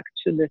and go back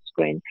to this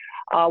screen.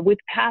 With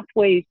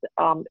Pathways,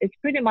 it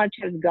pretty much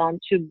has gone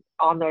to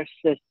honor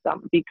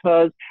system,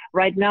 because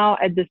right now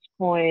at this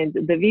point,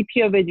 the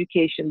VP of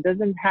Education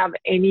doesn't have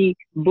any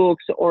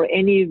books or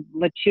any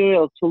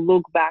material to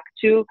look back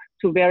to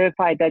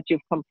verify that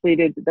you've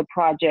completed the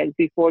project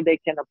before they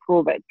can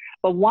approve it.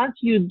 But once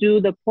you do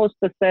the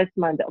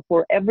post-assessment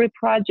for every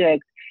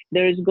project,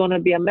 there is going to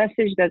be a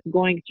message that's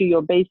going to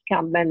your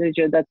Basecamp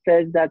manager that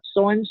says that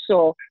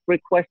so-and-so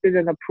requested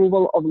an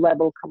approval of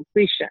level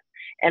completion.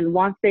 And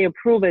once they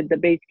approve it, the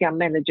Basecamp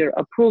manager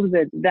approves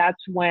it.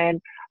 That's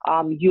when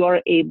you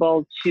are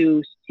able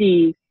to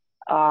see,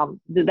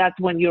 that's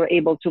when you're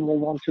able to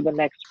move on to the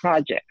next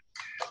project.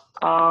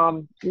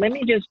 Let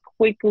me just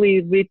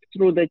quickly read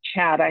through the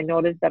chat. I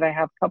noticed that I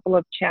have a couple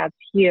of chats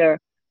here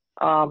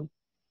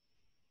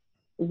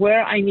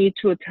where I need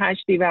to attach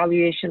the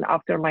evaluation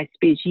after my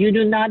speech. You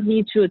do not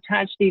need to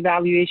attach the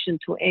evaluation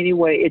to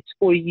anywhere. It's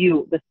for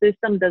you. The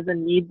system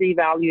doesn't need the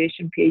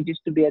evaluation pages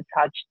to be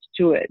attached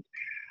to it.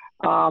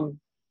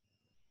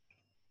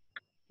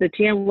 The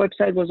TM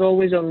website was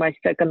always on my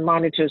second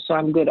monitor, so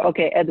I'm good.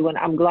 Okay, Edwin,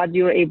 I'm glad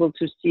you're able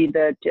to see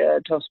the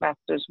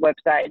Toastmasters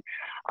website.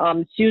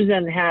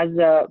 Susan has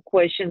a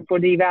question for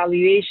the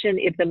evaluation.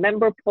 If the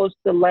member posts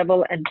the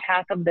level and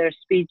path of their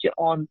speech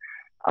on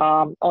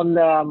on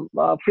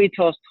the free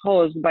Toast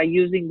host by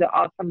using the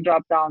awesome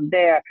drop down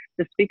there.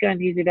 The speaker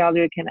and his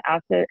evaluator can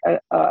access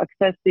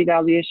the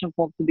evaluation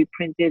form to be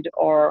printed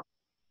or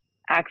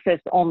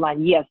accessed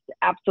online. Yes,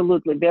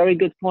 absolutely. Very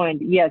good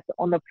point. Yes,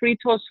 on the free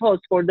Toast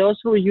host, for those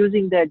who are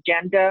using the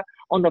agenda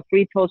on the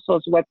free Toast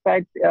host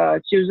website,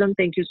 Susan,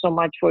 thank you so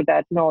much for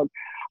that note.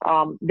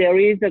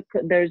 There's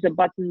a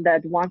button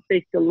that once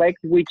they select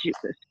which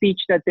speech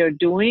that they're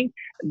doing,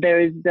 there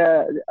is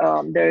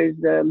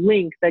the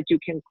link that you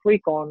can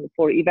click on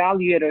for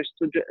evaluators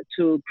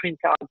to print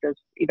out the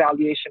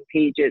evaluation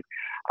pages.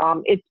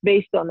 It's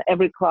based on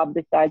every club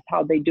decides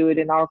how they do it.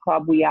 In our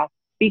club, we ask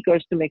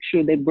speakers to make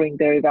sure they bring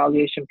their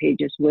evaluation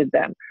pages with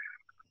them.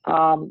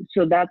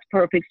 So that's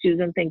perfect,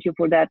 Susan. Thank you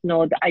for that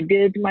note. I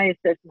did my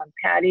assessment.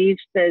 Patty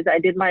says, I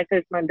did my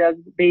assessment. Does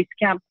base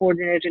camp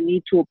coordinator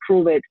need to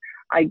approve it?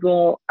 I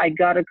got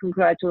a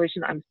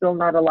congratulations. I'm still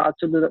not allowed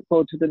to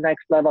go to the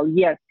next level.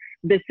 Yes,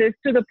 this is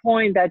to the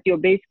point that your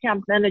base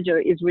camp manager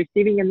is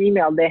receiving an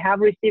email. They have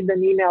received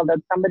an email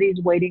that somebody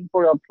is waiting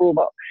for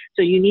approval.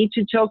 So you need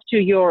to talk to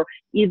your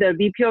either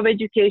VP of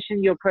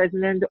Education, your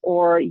president,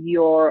 or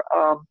your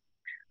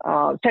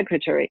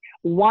secretary.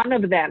 One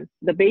of them,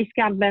 the base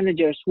camp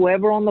managers,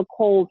 whoever on the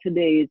call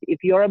today is, if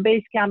you're a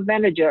base camp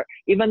manager,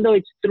 even though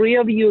it's 3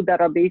 of you that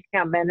are base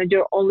camp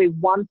manager, only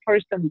 1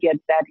 person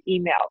gets that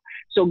email.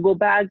 So go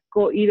back,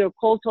 go either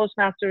call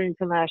Toastmasters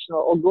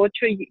International or go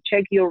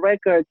check your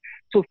records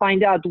to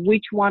find out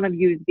which one of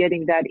you is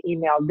getting that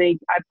email.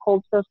 I've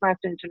called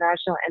Toastmasters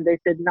International and they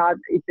said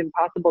it's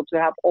impossible to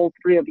have all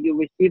 3 of you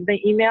receive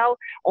the email.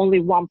 Only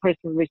 1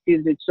 person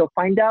receives it. So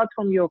find out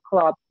from your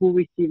club who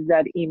receives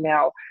that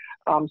email.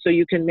 So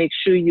you can make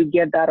sure you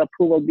get that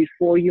approval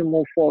before you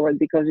move forward,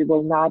 because it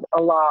will not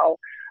allow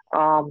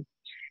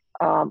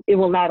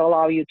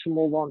you to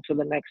move on to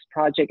the next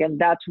project, and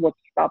that's what's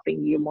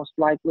stopping you most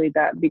likely,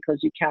 that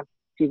because you can't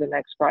see the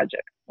next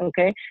project.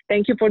 Okay,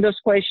 thank you for those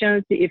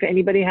questions. If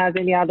anybody has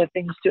any other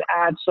things to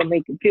add, so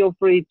feel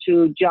free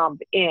to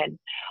jump in.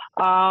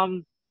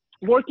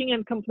 Working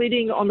and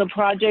completing on the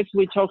projects,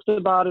 we talked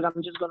about it.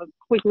 I'm just going to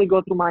quickly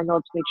go through my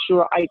notes, make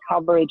sure I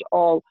cover it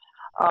all.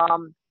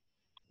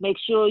 Make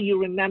sure you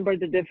remember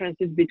the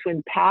differences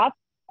between path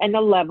and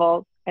a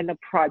level and a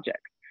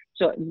project.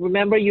 So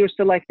remember, you're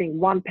selecting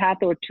 1 path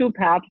or 2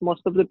 paths.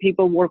 Most of the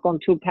people work on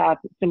 2 paths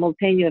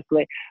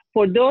simultaneously.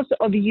 For those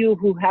of you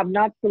who have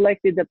not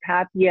selected the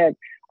path yet,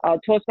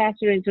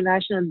 Toastmasters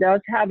International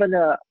does have an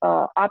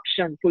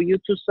option for you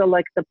to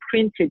select the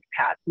printed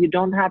path. You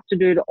don't have to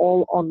do it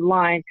all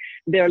online.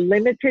 There are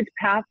limited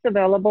paths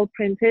available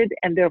printed,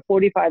 and they're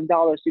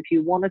 $45. If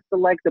you want to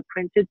select the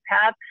printed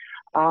path,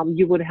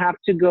 you would have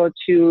to go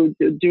to,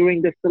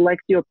 during the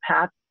select your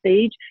path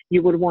stage,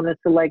 you would want to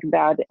select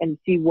that and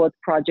see what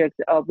projects,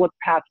 what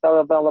paths are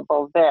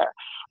available there.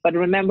 But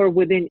remember,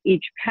 within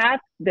each path,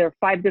 there are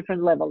 5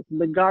 different levels.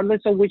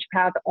 Regardless of which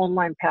path,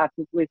 online path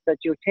list that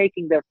you're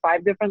taking, there are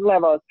 5 different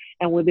levels,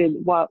 and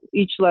within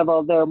each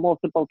level, there are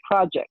multiple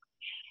projects.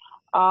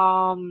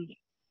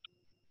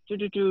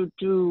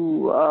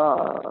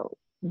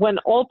 When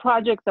all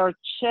projects are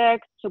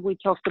checked, so we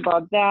talked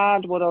about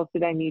that. What else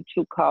did I need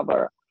to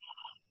cover?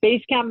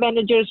 Base camp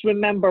managers,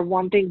 remember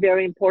one thing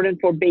very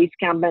important for base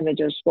camp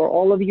managers, for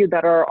all of you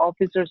that are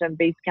officers and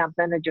base camp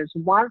managers,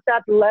 once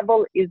that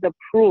level is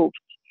approved,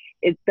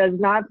 it does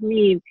not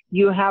mean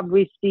you have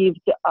received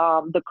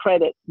the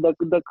credit. The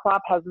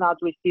club has not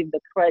received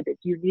the credit.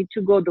 You need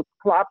to go to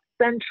Club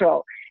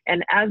Central.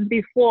 And as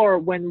before,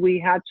 when we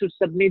had to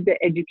submit the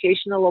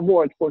educational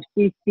award for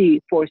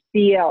CC, for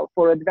CL,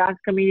 for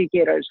advanced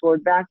communicators, for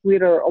advanced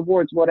leader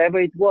awards, whatever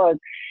it was,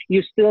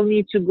 you still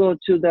need to go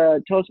to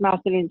the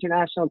Toastmasters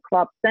International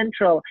Club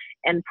Central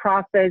and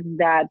process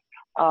that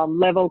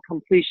level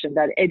completion,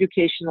 that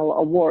educational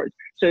award.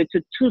 So it's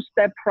a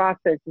 2-step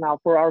process now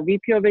for our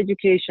VP of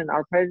Education,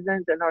 our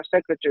presidents, and our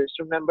secretaries.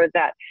 Remember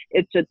that.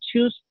 It's a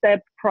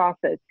 2-step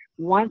process.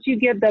 Once you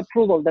get the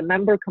approval, the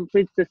member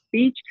completes the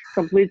speech,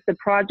 completes the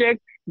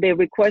project, they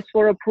request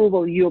for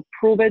approval, you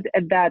approve it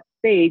at that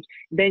stage,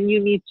 then you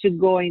need to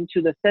go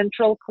into the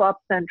Club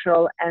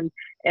Central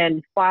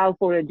and file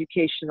for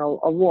educational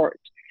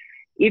awards.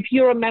 If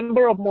you're a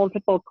member of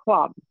multiple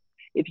clubs,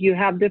 if you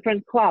have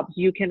different clubs,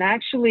 you can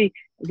actually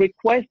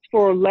request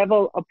for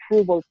level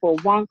approval for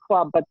one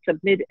club, but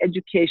submit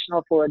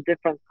educational for a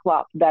different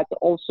club. That's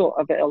also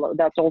available.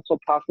 That's also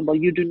possible.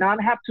 You do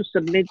not have to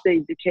submit the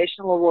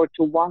educational award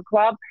to one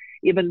club,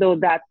 even though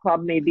that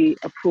club may be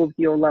approved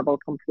your level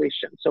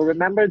completion. So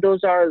remember,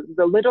 those are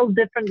the little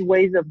different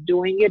ways of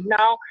doing it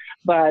now.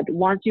 But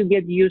once you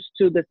get used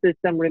to the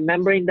system,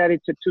 remembering that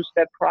it's a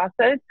 2-step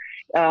process,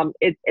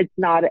 it's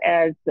not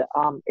as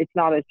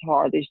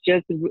hard. It's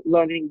just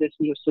learning this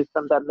new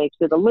system that makes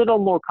it a little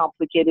more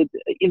complicated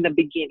in the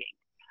beginning.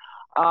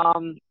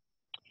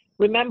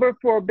 Remember,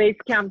 for base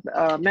camp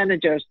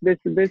managers, this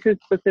is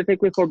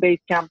specifically for base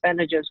camp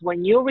managers.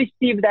 When you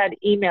receive that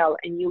email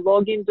and you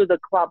log into the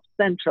Club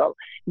Central,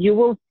 you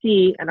will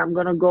see, and I'm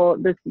going to go,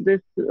 this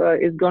is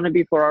going to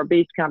be for our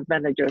base camp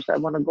managers. I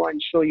want to go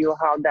and show you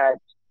how that,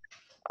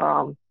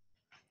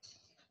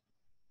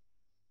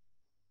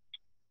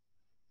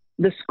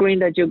 the screen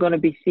that you're going to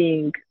be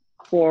seeing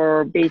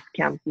for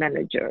Basecamp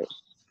managers.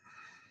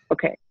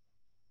 Okay,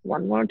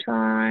 one more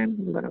time.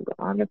 I'm going to go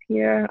out of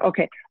here.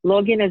 Okay,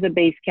 log in as a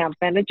Basecamp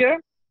manager.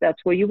 That's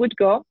where you would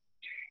go.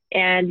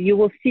 And you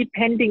will see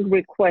pending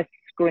request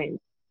screen.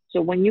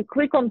 So when you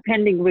click on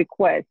pending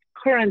requests,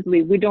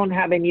 currently we don't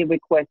have any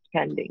requests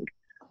pending.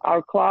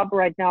 Our club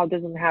right now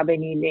doesn't have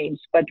any names,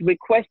 but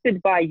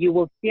requested by, you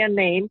will see a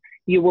name,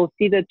 you will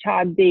see the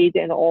tab date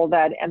and all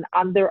that. And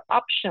under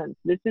options,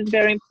 this is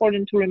very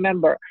important to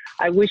remember.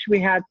 I wish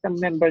we had some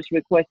members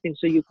requesting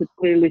so you could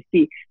clearly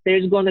see.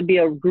 There's going to be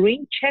a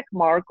green check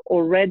mark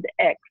or red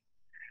X.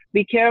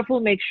 Be careful,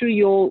 make sure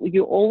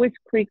you always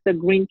click the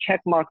green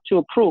check mark to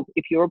approve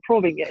if you're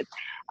approving it.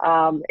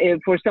 If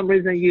for some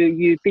reason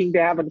you think they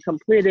haven't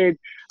completed,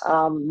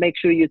 make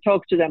sure you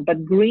talk to them.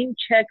 But green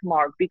check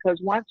mark, because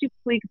once you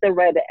click the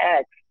red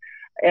X,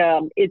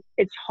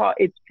 it's hard,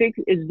 it's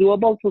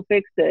doable to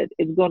fix it.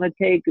 It's going to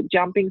take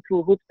jumping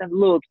through hoops and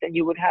loops, and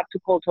you would have to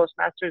call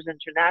Toastmasters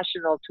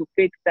International to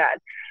fix that.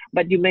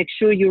 But you make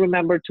sure you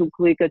remember to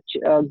click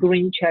a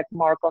green check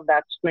mark on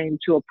that screen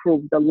to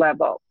approve the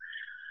level.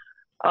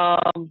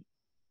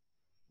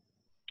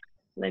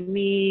 Let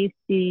me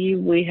see,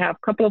 we have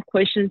a couple of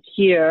questions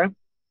here.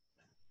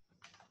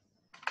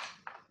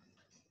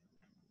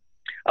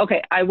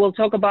 Okay, I will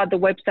talk about the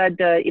website.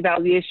 The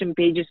evaluation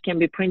pages can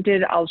be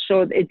printed. I'll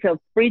show, it's a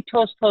free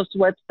Toast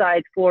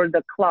website for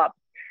the club.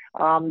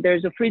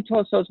 There's a free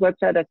Toast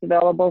website that's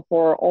available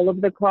for all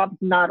of the clubs.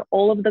 Not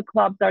all of the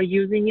clubs are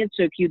using it.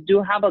 So if you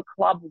do have a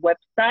club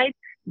website,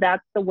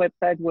 that's the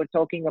website we're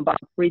talking about,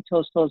 free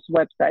Toast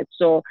website.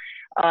 So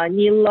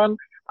Neelam,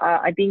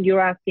 I think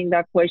you're asking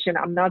that question.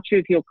 I'm not sure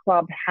if your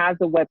club has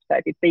a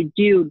website. If they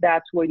do,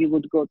 that's where you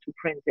would go to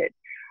print it.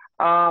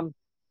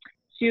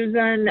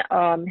 Susan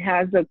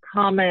has a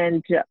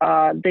comment.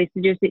 They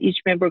suggest that each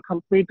member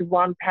complete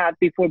one path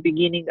before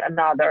beginning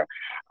another.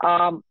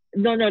 No.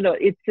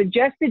 It's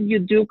suggested you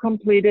do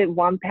complete it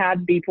one path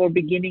before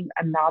beginning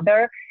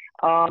another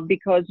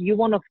because you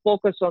want to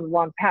focus on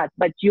one path,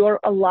 but you're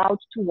allowed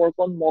to work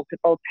on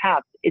multiple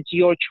paths. It's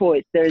your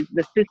choice. The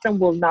system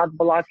will not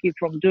block you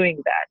from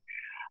doing that.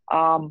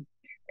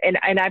 And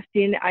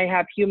I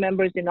have few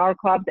members in our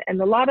club,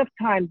 and a lot of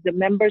times the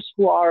members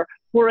who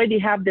already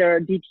have their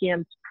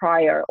DTMs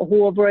prior,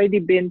 who have already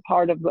been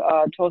part of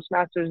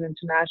Toastmasters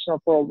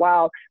International for a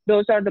while,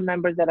 those are the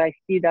members that I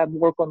see that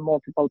work on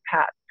multiple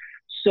paths.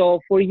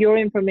 So for your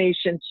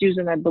information,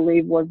 Susan, I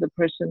believe, was the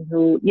person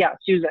who, yeah,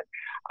 Susan,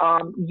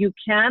 you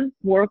can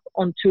work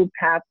on two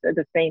paths at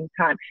the same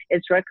time.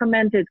 It's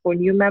recommended for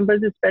new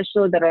members,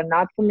 especially that are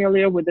not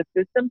familiar with the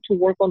system, to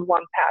work on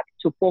one path,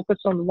 to focus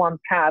on one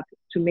path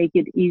to make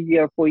it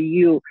easier for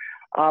you.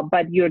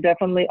 But you're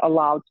definitely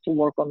allowed to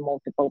work on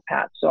multiple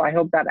paths. So I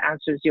hope that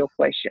answers your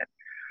question.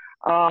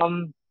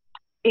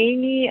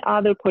 Any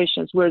other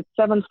questions? We're at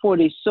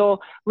 7:40. So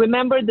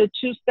remember the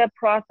two-step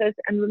process,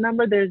 and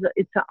remember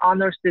it's an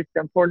honor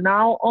system. For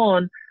now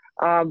on,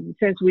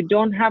 since we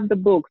don't have the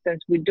book,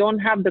 since we don't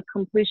have the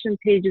completion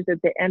pages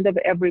at the end of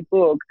every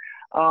book,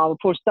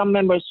 for some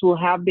members who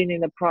have been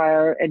in the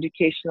prior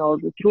educational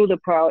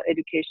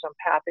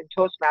path in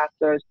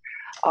Toastmasters,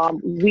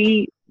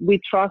 we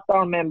trust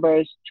our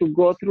members to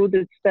go through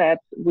the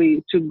steps,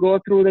 to go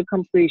through the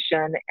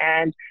completion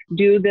and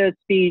do the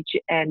speech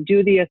and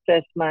do the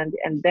assessment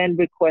and then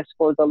request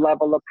for the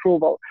level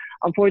approval.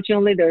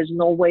 Unfortunately, there's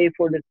no way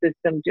for the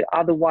system to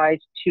otherwise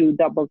to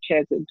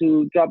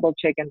do double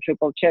check and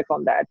triple check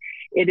on that.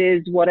 It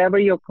is whatever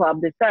your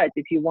club decides.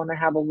 If you want to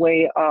have a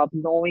way of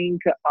knowing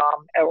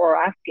or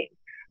asking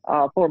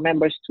for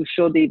members to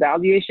show the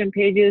evaluation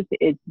pages,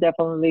 it's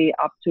definitely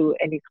up to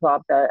any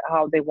club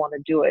how they want to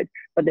do it.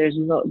 But it's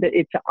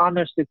an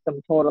honor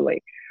system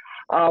totally.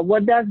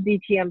 What does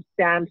DTM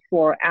stand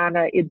for,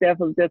 Anna?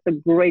 That's a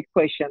great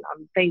question.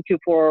 Thank you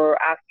for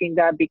asking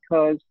that,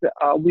 because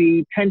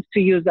we tend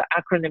to use the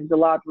acronyms a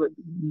lot,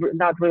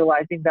 not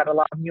realizing that a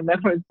lot of new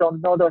members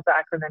don't know those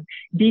acronyms.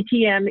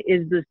 DTM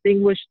is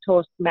Distinguished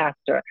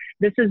Toastmaster.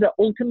 This is the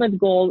ultimate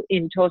goal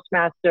in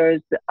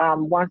Toastmasters.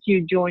 Once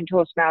you join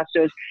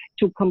Toastmasters,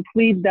 to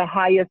complete the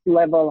highest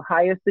level,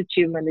 highest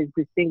achievement is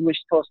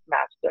Distinguished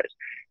Toastmasters.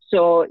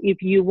 So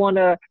if you want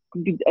to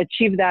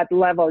achieve that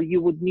level,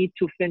 you would need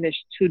to finish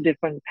two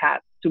different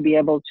paths to be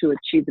able to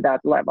achieve that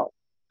level.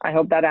 I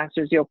hope that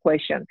answers your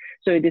question.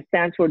 So it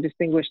stands for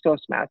Distinguished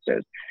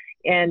Toastmasters.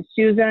 And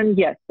Susan,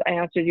 yes, I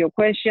answered your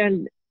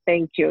question.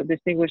 Thank you.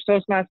 Distinguished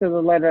Toastmaster,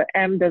 the letter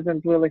M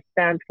doesn't really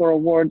stand for a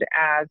word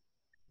as,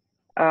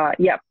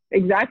 yeah,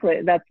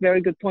 exactly. That's a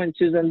very good point,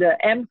 Susan. The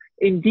M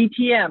in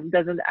DTM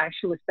doesn't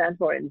actually stand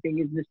for anything.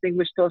 It's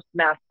Distinguished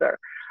Toastmaster,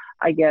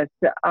 I guess.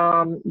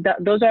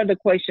 Those are the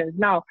questions.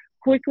 Now,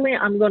 quickly,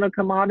 we're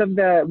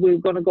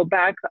going to go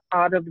back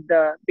out of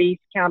the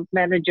Basecamp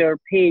Manager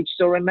page.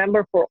 So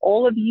remember, for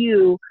all of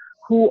you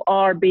who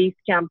are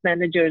Basecamp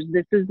managers,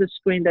 this is the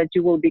screen that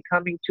you will be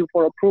coming to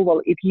for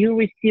approval. If you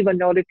receive a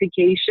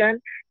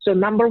notification, so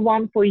number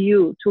one for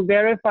you to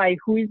verify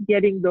who is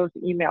getting those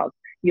emails,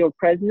 your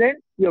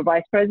president, your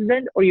vice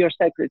president, or your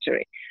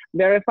secretary.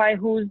 verify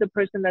who's the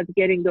person that's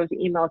getting those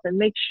emails, and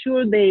make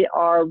sure they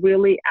are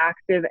really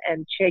active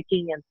and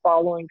checking and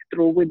following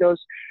through with those,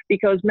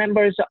 because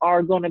members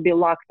are going to be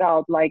locked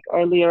out. Like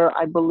earlier,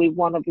 I believe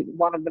one of the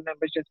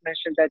members just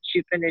mentioned that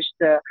she finished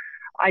the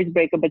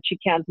icebreaker, but she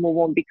can't move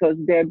on because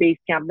their base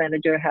camp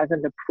manager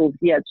hasn't approved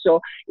yet.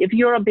 So if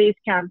you're a base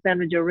camp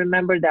manager,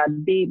 remember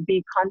that,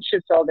 be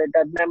conscious of it,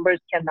 that members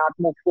cannot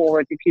move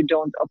forward if you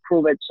don't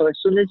approve it. So as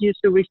soon as you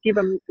receive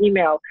an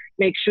email,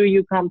 make sure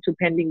you come to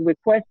pending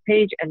request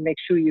page and make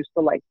sure you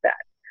select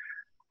that.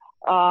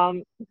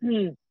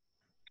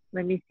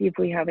 Let me see if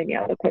we have any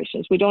other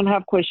questions. We don't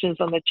have questions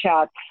on the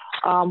chat.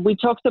 We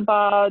talked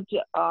about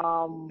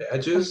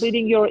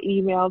completing your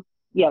emails.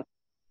 Yes,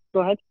 go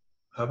ahead.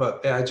 How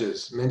about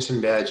badges?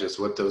 Mention badges,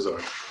 what those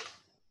are.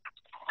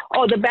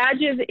 Oh, the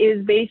badges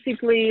is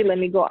basically, let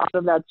me go out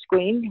of that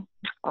screen.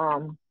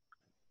 Let's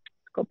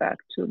go back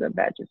to the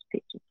badges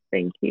page.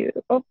 Thank you.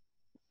 Oh,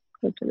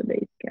 go to the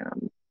base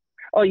camp.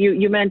 Oh,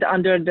 you meant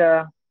under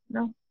the,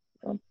 no,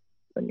 oh,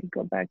 let me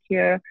go back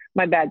here.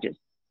 My badges.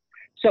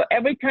 So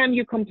every time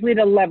you complete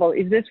a level,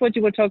 is this what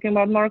you were talking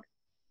about, Mark?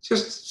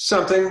 Just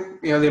something,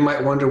 you know, they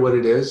might wonder what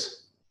it is.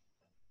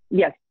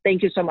 Yes,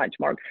 thank you so much,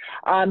 Mark.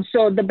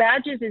 So the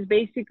badges is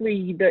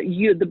basically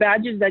the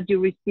badges that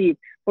you receive.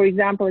 For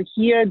example,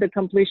 here the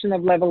completion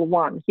of level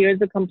 1. Here's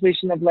the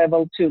completion of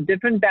level 2.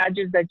 Different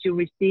badges that you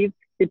receive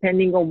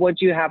depending on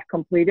what you have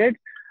completed.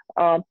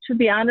 To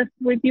be honest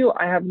with you,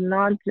 I have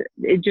not.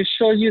 It just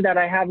shows you that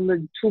I have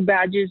 2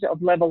 badges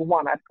of level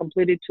 1. I've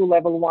completed 2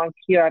 level 1.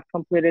 Here I've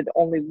completed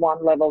only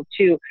 1 level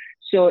 2.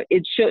 So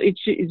it's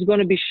going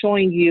to be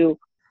showing you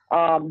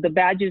the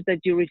badges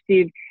that you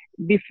receive.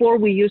 Before,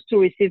 we used to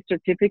receive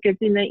certificates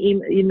in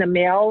the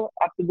mail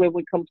after when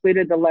we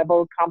completed the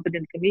level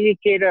competent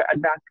communicator,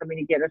 advanced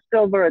communicator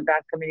silver,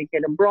 advanced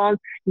communicator bronze.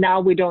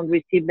 Now we don't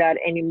receive that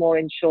anymore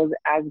and shows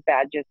as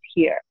badges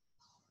here.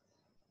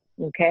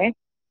 Okay.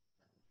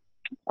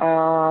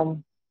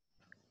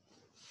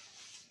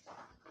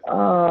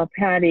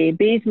 Patty,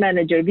 base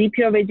manager,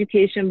 VP of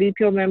education,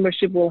 VP of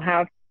membership will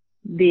have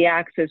the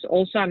access.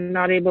 Also, I'm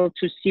not able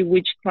to see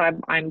which club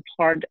I'm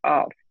part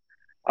of.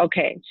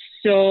 Okay,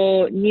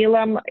 so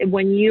Neelam,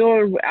 when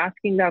you're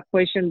asking that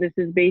question, this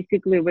is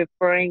basically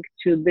referring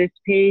to this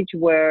page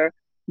where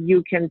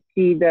you can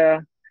see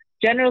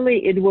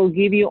generally it will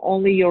give you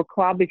only your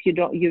club. If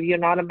you're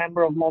not a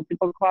member of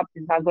multiple clubs,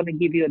 it's not going to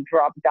give you a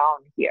drop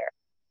down here.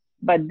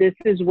 But this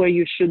is where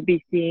you should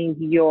be seeing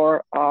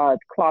your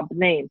club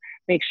name.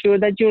 Make sure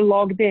that you're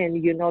logged in.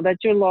 You know that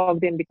you're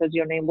logged in because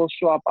your name will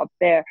show up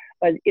there,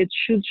 but it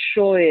should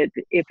show it.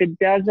 If it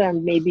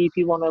doesn't, maybe if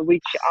you want to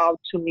reach out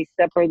to me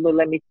separately,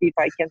 let me see if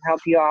I can help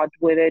you out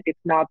with it. If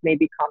not,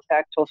 maybe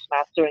contact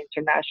Toastmaster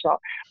International.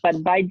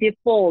 But by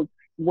default,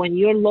 when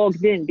you're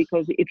logged in,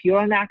 because if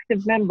you're an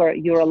active member,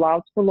 you're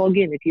allowed to log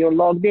in. If you're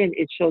logged in,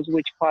 it shows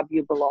which club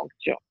you belong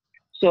to.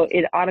 So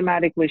it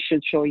automatically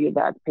should show you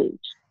that page.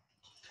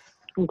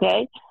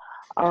 Okay,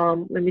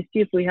 let me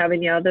see if we have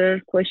any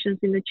other questions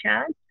in the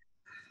chat.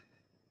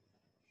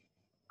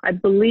 I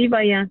believe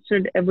I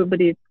answered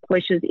everybody's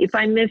questions. If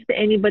I missed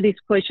anybody's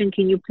question,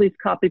 can you please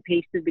copy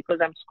paste it,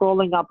 because I'm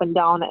scrolling up and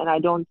down and I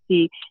don't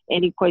see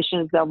any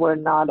questions that were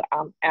not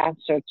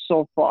answered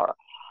so far.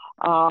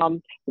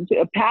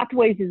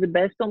 Pathways is the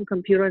best on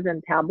computers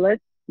and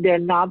tablets. They're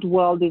not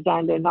well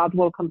designed. They're not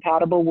well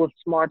compatible with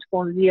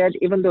smartphones yet.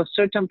 Even though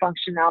certain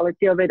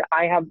functionality of it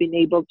I have been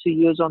able to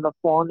use on the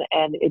phone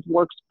and it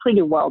works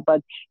pretty well,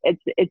 but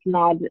it's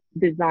not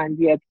designed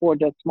yet for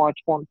the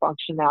smartphone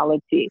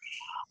functionality.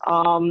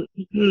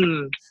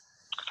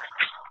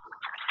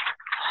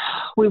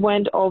 We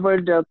went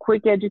over the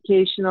quick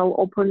educational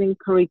opening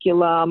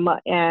curriculum,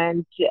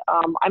 and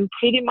I'm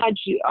pretty much,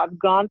 I've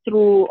gone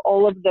through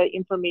all of the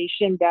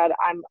information that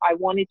I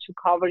wanted to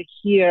cover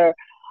here.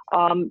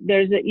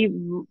 There's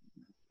the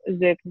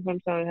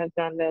someone has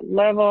done the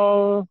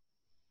level.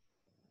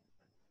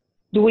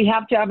 Do we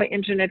have to have an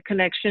internet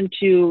connection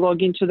to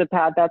log into the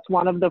PAD? That's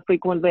one of the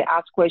frequently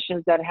asked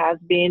questions that has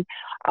been.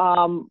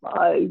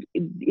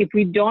 If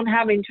we don't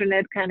have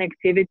internet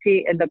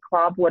connectivity in the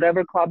club,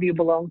 whatever club you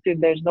belong to,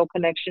 if there's no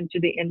connection to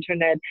the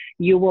internet,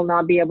 you will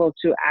not be able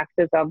to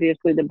access,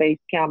 obviously, the base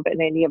camp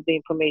and any of the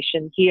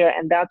information here.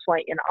 And that's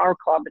why in our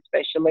club,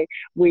 especially,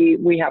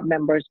 we have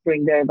members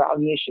bring their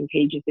evaluation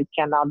pages. It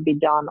cannot be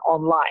done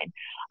online.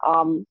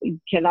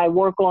 Can I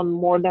work on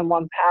more than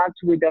one path?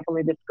 We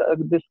definitely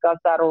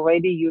discussed that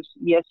already.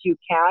 Yes, you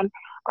can.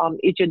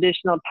 Each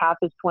additional path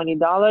is $20,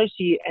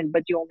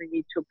 but you only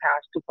need 2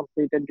 paths to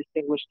complete a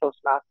Distinguished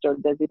Toastmaster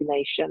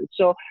designation.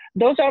 So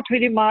those are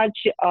pretty much,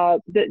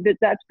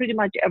 that's pretty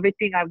much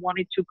everything I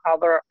wanted to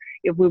cover.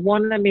 If we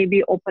want to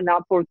maybe open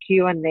up for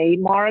Q&A,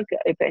 Mark,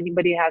 if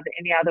anybody has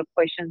any other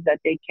questions that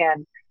they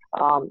can,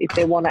 if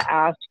they want to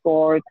ask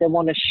or if they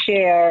want to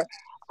share,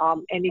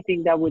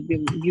 anything that would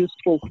be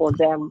useful for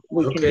them,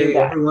 we can do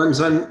that. Everyone's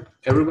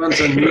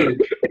unmuted.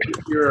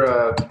 If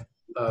you're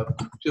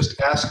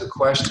just ask a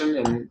question,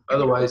 and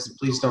otherwise,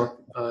 please don't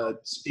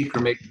speak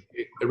or make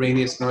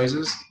erroneous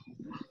noises.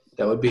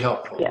 That would be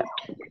helpful. Yes.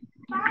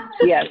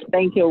 Yes.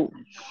 Thank you.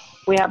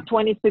 We have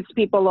 26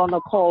 people on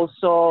the call.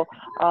 So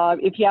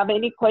if you have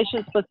any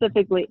questions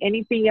specifically,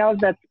 anything else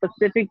that's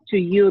specific to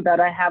you that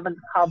I haven't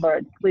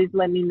covered, please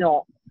let me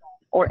know.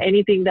 Or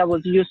anything that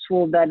was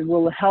useful that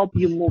will help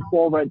you move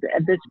forward.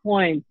 At this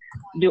point,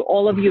 do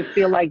all of you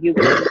feel like you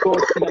can go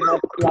to the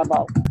next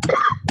level?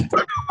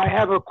 I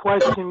have a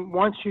question.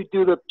 Once you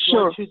do the,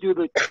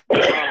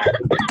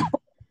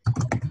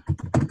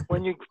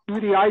 when you do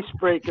the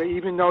icebreaker,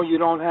 even though you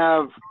don't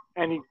have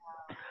any,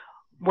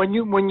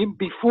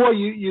 before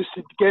you used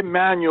to get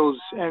manuals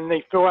and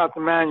they fill out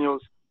the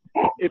manuals.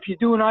 If you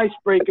do an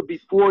icebreaker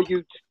before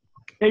you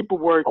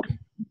paperwork,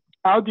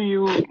 how do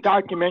you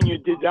document you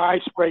did the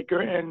icebreaker,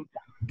 and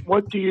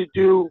what do you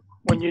do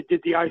when you did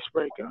the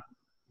icebreaker?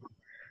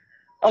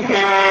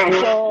 Okay,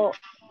 so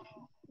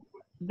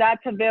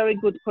that's a very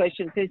good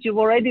question. Since you've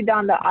already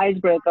done the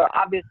icebreaker,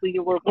 obviously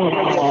you were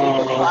familiar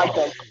with the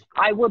project.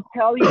 I would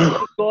tell you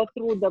to go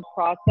through the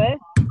process.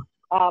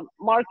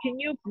 Mark,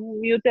 can you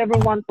mute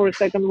everyone for a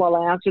second while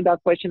I answer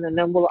that question, and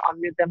then we'll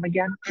unmute them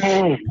again?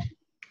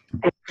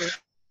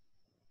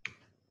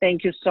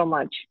 Thank you so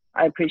much.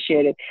 I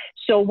appreciate it.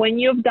 So when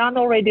you've done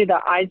already the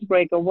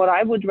icebreaker, what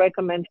I would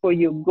recommend for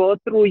you, go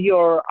through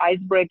your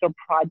icebreaker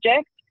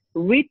project,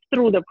 read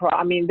through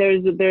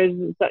there's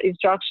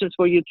instructions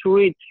for you to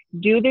read.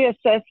 Do the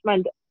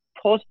assessment,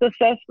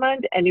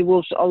 post-assessment, and it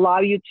will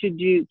allow you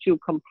to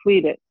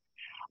complete it.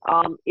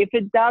 If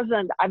it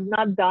doesn't, I've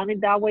not done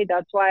it that way.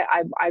 That's why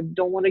I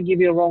don't want to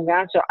give you a wrong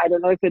answer. I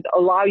don't know if it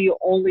allow you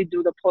only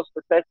do the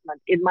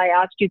post-assessment. It might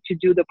ask you to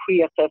do the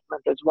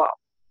pre-assessment as well.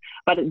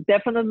 But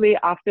definitely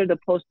after the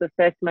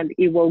post-assessment,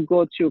 it will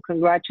go to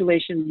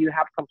congratulations, you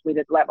have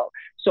completed level.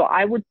 So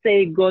I would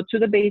say go to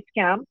the base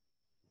camp,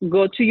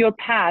 go to your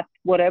path,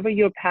 whatever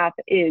your path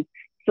is,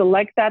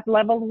 select that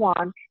level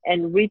 1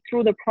 and read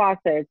through the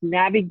process,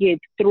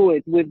 navigate through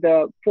it with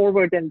the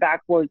forward and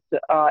backwards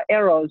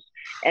arrows,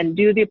 and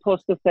do the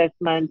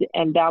post-assessment,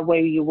 and that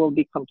way you will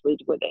be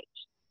complete with it.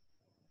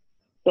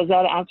 Does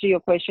that answer your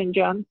question,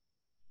 John?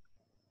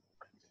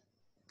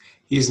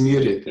 He's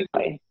muted.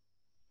 Okay.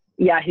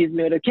 Yeah, he's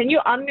muted. Can you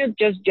unmute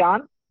just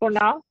John for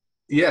now?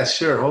 Yeah,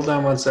 sure. Hold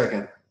on one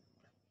second.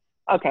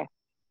 Okay.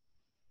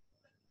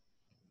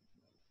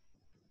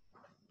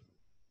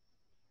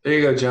 There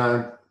you go,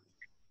 John.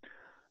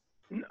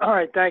 All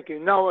right, thank you.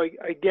 No,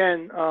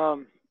 again,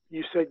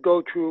 you said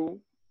go through,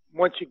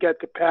 once you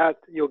get the path,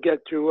 you'll get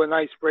through an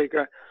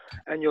icebreaker,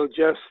 and you'll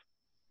just,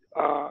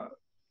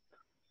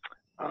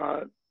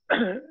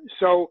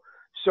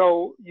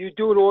 so you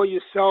do it all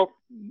yourself.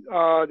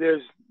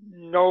 There's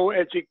no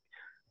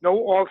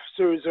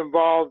officers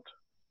involved.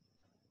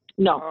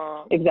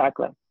 No,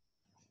 exactly.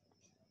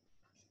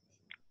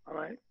 All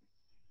right.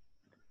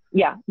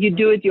 Yeah, you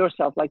do it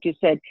yourself. Like you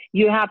said,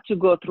 you have to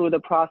go through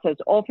the process.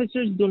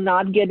 Officers do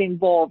not get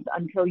involved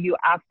until you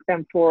ask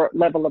them for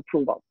level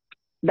approval.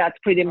 That's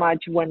pretty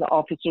much when the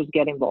officers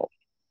get involved.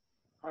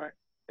 All right.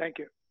 Thank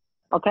you.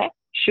 Okay.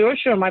 Sure,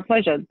 my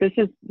pleasure. This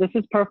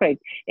is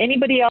perfect.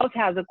 Anybody else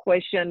has a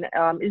question?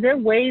 Is there a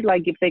way,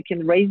 like, if they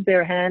can raise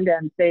their hand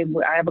and say,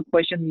 I have a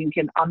question, you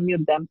can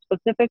unmute them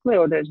specifically,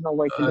 or there's no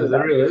way to do that?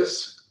 There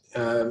is.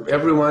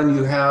 Everyone,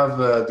 you have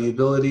the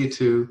ability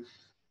to,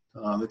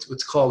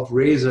 it's called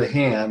raise a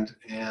hand,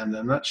 and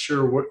I'm not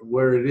sure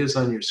where it is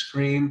on your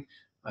screen.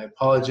 I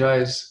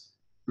apologize,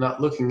 I'm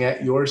not looking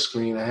at your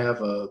screen. I have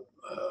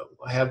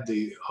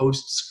the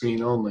host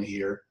screen only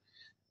here.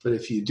 But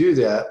if you do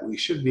that, we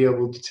should be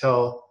able to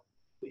tell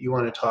that you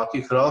want to talk.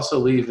 You could also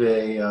leave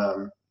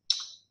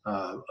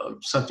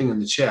something in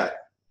the chat.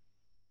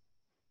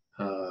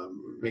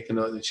 Make a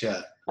note in the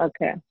chat.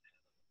 Okay.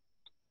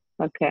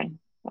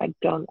 I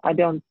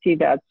don't see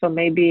that. So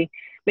maybe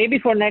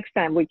for next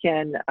time we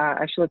can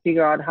actually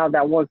figure out how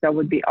that works. That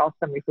would be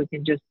awesome if we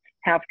can just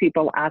have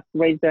people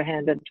raise their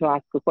hand and to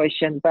ask a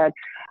question. But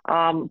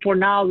for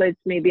now, let's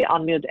maybe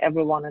unmute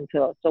everyone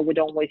so we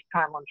don't waste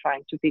time on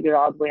trying to figure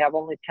out. We have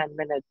only 10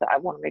 minutes. I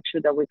want to make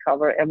sure that we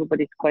cover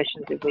everybody's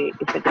questions if they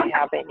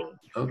have any.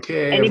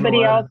 Okay.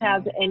 Anybody else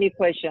has any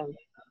questions?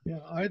 Yeah,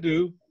 I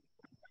do.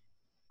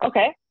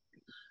 Okay.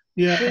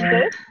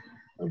 Yeah.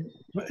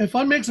 If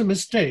one makes a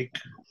mistake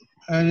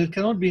and it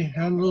cannot be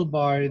handled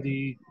by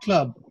the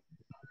club,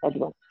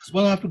 does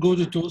one have to go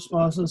to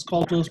Toastmasters,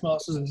 call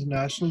Toastmasters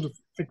International to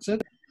fix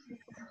it?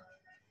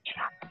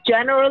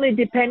 Generally,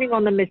 depending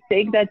on the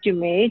mistake that you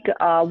make,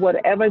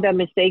 whatever the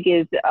mistake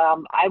is,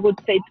 I would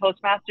say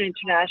Toastmaster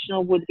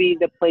International would be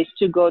the place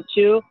to go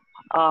to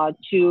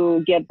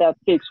get that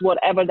fixed,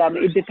 whatever that,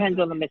 it depends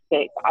on the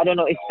mistake. I don't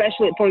know,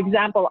 especially, for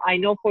example, I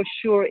know for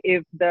sure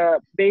if the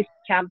base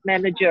camp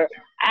manager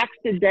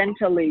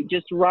accidentally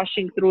just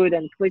rushing through it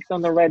and clicked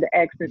on the red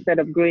X instead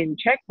of green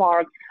check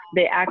mark,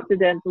 they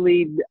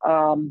accidentally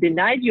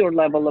denied your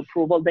level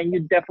approval, then you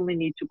definitely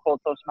need to call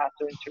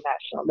Toastmaster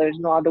International. There's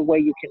no other way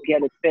you can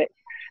get it fixed.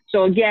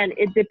 So again,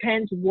 it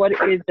depends what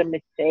is the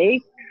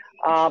mistake.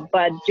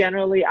 But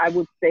generally, I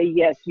would say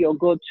yes, you'll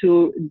go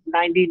to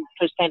 90%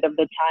 of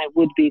the time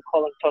would be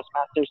calling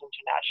Toastmasters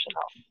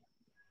International.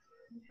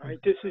 All right,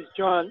 this is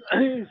John.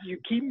 You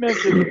keep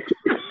mentioning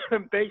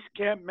base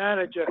camp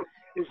manager,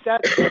 is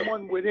that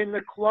someone within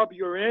the club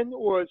you're in,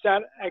 or is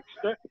that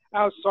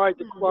outside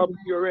the club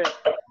you're in?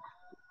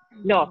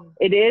 No,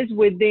 it is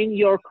within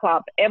your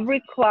club.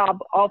 Every club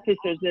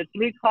officers, the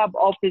 3 club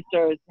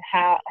officers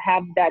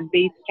have that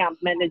base camp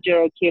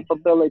manager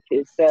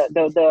capabilities,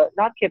 the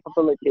not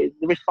capabilities,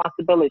 the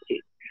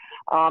responsibilities.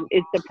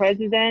 It's the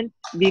president,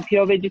 VP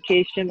of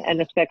education,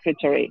 and a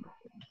secretary.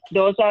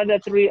 Those are the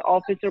 3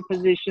 officer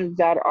positions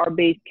that are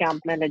base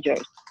camp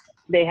managers.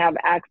 They have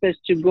access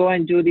to go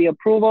and do the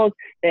approvals.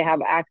 They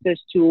have access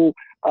to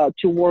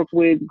work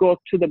with, go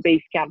to the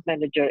base camp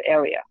manager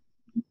area.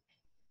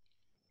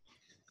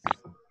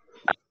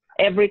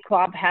 Every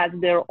club has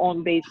their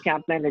own base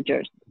camp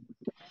managers.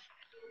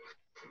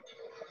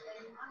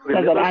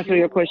 Does that answer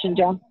your question,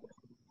 John?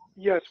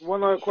 Yes.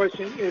 One other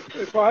question: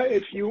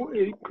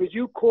 could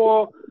you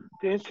call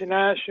the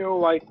international,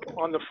 like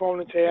on the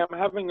phone, and say, "I'm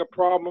having a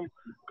problem"?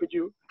 Could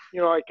you,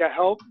 like a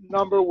help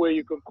number where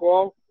you could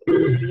call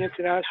the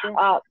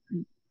international?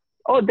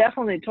 Oh,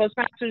 definitely.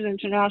 Toastmasters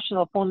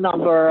International phone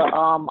number.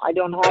 I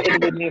don't have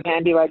it with me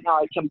handy right now.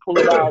 I can pull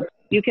it out.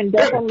 You can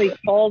definitely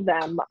call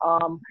them,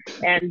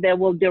 and they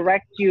will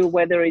direct you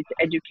whether it's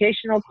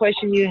educational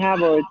question you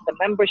have or it's the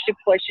membership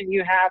question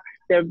you have.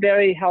 They're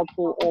very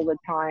helpful all the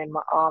time.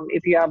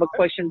 If you have a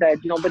question that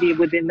nobody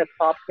within the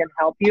club can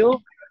help you,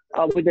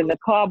 within the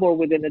club or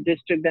within the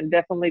district, then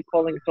definitely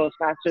calling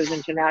Toastmasters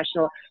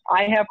International.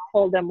 I have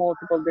called them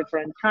multiple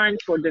different times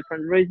for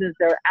different reasons.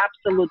 They're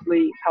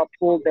absolutely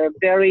helpful. They're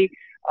very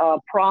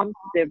prompt,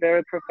 they're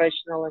very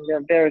professional, and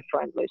they're very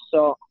friendly.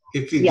 So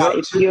if you yeah, go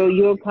if to,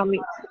 you're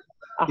coming.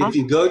 If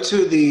you go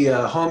to the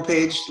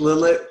homepage,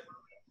 Lillit.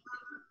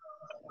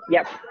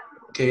 Yep.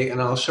 Okay,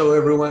 and I'll show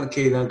everyone.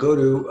 Okay, now go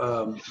to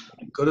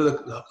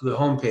the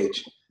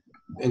homepage,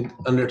 and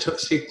under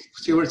see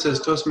where it says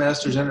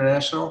Toastmasters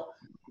International.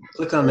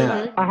 Click on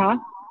that.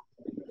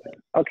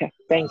 Okay,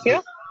 thank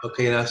you.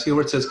 Okay, now see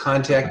where it says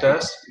Contact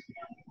Us.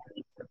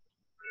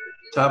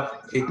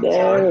 Top. Okay,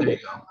 there you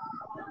go.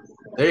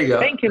 There you go.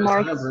 Thank you,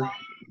 Mark.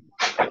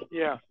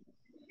 Yeah.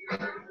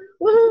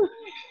 Woohoo!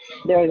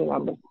 There's the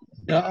number.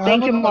 Yeah,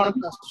 Thank you, Mark.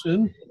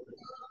 Question.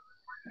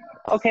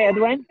 Okay,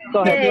 Edwin,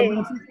 go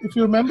ahead. If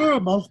you're a member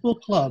of multiple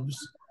clubs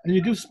and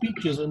you give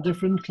speeches in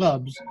different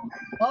clubs,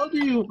 how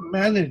do you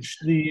manage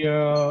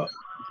the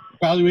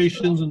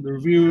evaluations and the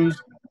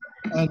reviews,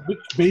 and which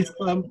base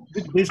camp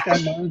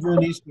manager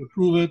needs to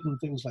approve it and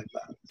things like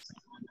that?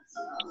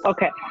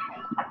 Okay,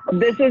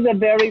 this is a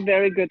very,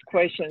 very good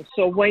question.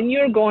 So when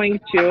you're going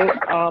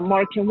to,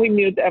 Mark, can we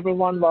mute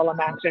everyone while I'm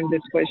answering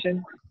this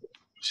question?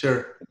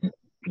 Sure.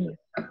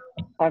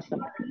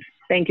 Awesome.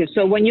 Thank you.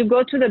 So when you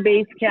go to the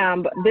base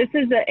camp, this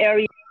is the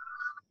area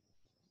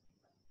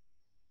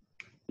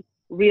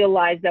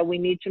realize that we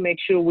need to make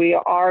sure we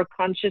are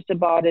conscious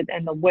about it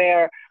and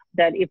aware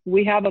that if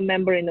we have a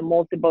member in the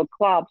multiple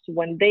clubs,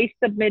 when they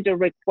submit a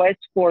request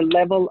for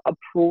level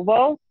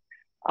approval,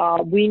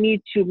 we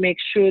need to make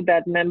sure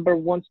that member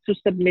wants to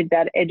submit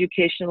that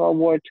educational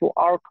award to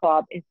our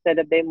club instead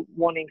of them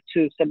wanting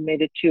to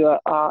submit it to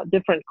a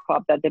different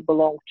club that they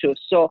belong to.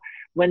 So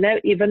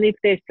even if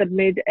they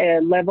submit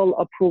a level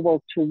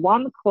approval to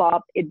one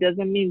club, it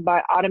doesn't mean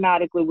by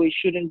automatically we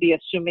shouldn't be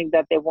assuming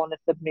that they want to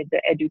submit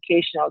the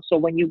educational. So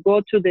when you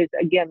go to this,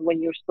 again,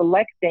 when you're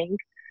selecting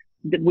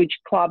which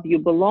club you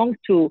belong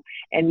to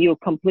and you're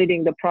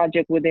completing the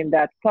project within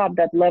that club,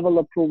 that level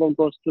approval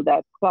goes to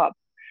that club.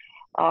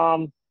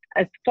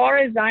 As far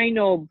as I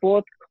know,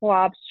 both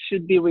clubs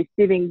should be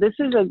receiving. This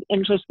is an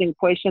interesting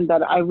question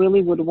that I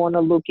really would want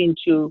to look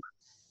into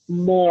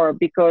more,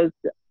 because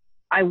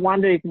I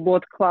wonder if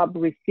both clubs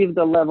receive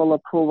the level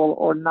approval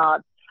or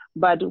not.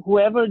 But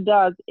whoever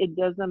does, it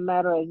doesn't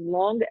matter, as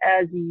long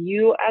as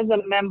you as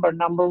a member,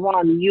 number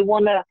one, you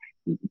want to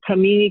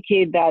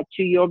communicate that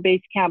to your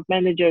base camp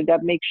manager,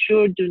 that make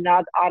sure do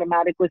not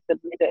automatically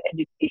submit an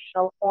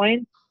educational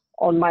point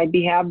on my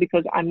behalf,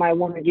 because I might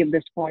want to give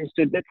this points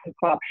to a different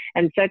club.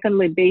 And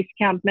secondly, base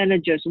camp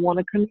managers want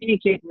to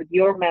communicate with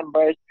your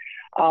members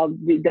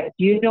that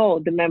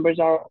the members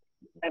are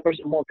members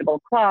of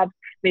multiple clubs.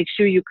 Make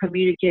sure you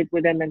communicate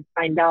with them and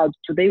find out,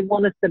 do they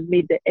want to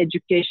submit the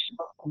education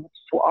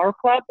to our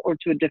club or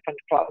to a different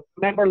club?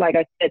 Remember, like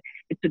I said,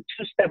 it's a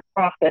two-step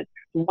process.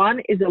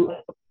 One is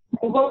a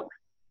approval,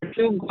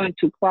 two, going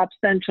to Club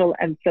Central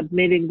and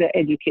submitting the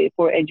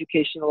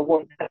educational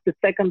award. That's the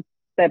second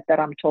step that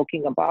I'm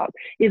talking about.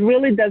 It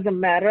really doesn't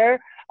matter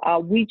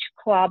which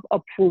club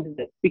approves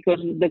it, because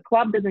the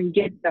club doesn't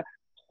get the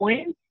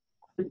points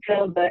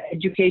until the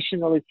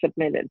educational is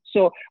submitted.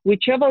 So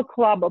whichever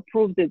club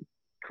approved it,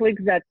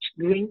 clicks that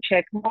green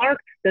check mark,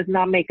 does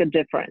not make a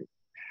difference.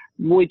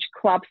 Which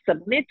club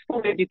submits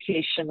for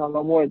educational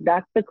award,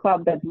 that's the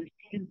club that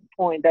receives the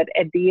point, that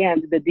at the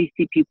end, the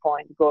DCP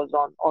point goes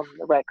on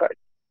the record.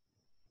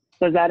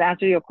 Does that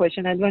answer your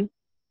question, Edwin?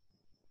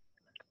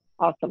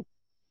 Awesome.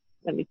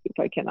 Let me see if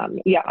I can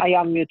unmute. Yeah, I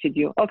unmuted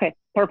you. Okay,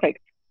 perfect.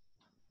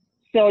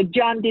 So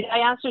John, did I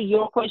answer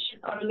your question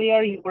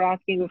earlier? You were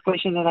asking a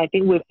question and I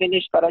think we're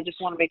finished, but I just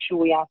want to make sure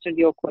we answered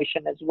your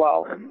question as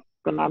well. I'm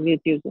going to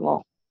unmute you as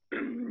well.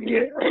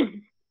 Yeah.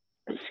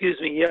 Excuse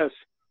me, yes.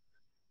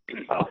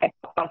 Okay,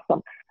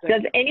 awesome.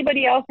 Does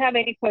anybody else have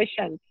any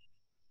questions?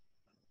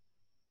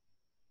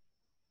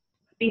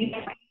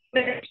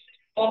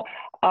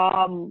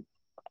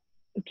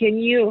 Can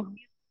you,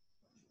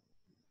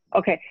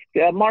 okay,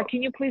 Mark,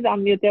 can you please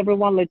unmute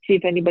everyone? Let's see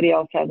if anybody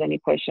else has any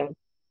questions.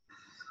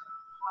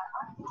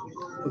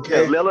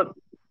 Okay. Yes, Lillit.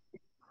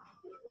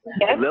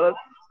 Yes? Lillit?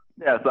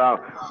 Yes,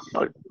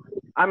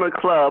 I'm a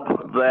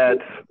club that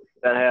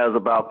has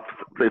about,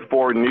 say,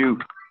 4 new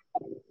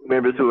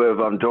members who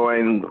have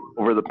joined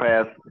over the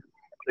past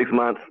 6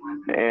 months,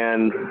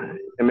 and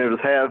members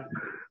have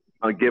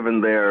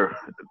given their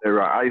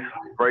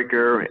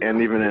icebreaker,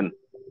 and even in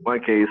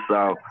one case,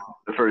 the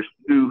first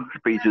 2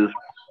 speeches,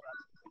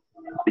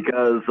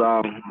 because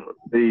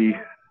the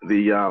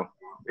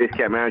base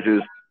camp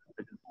managers,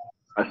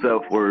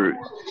 myself, were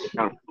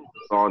kind of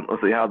focused on,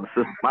 let's see, how the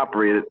system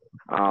operated.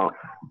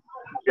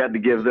 You had to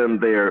give them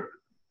their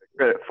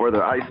credit for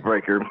their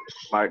icebreaker.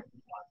 My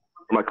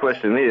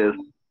question is,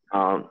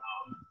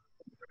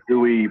 do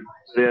we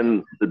put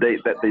in the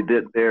date that they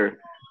did their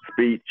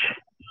speech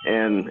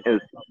and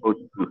is supposed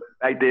to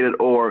backdate it,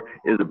 or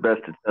is it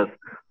best to just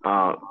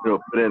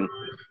put in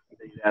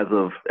as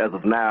of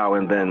now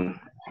and then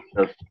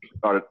just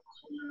start it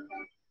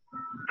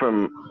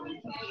from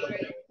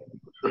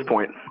this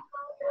point?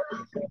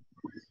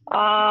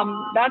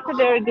 That's a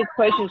very good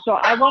question. So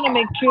I want to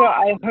make sure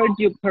I heard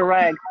you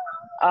correct.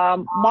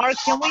 Mark,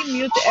 can we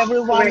mute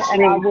everyone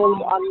and I will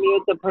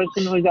unmute the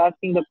person who is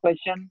asking the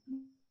question?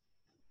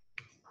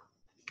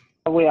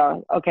 We are,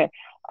 okay.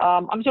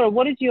 I'm sorry,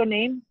 what is your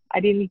name?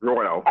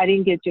 Royal. I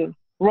didn't get you.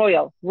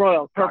 Royal,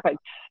 perfect.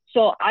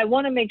 So I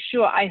want to make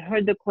sure I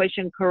heard the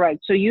question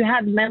correct. So you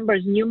had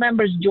new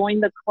members join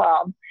the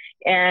club,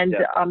 and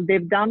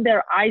they've done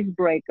their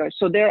icebreaker.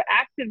 So they're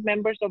active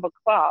members of a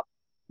club.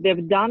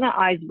 They've done an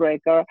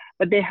icebreaker,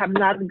 but they have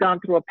not gone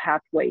through a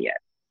pathway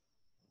yet.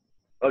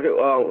 Okay,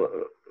 well,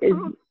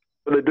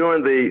 they're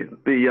doing the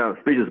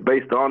speeches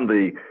based on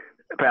the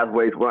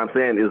pathways. What I'm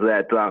saying is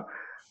that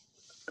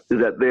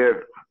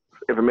their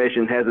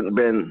information hasn't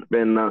been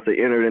say,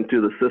 entered into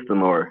the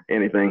system or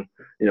anything,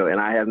 and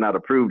I have not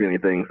approved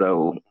anything.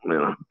 So,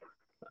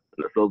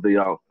 so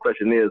the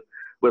question is,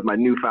 with my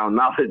newfound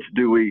knowledge,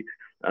 do we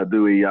put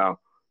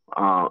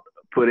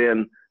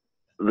in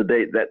the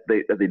date that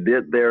they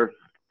did their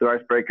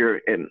icebreaker,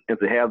 and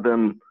to have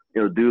them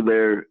do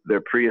their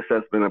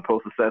pre-assessment and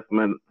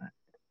post-assessment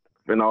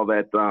and all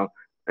that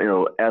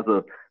as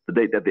of the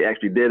date that they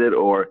actually did it,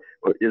 or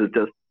is it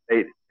just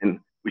date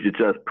and we should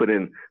just put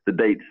in the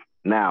dates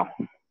now?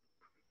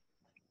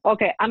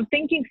 Okay, I'm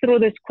thinking through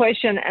this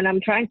question and I'm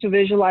trying to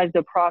visualize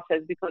the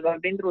process, because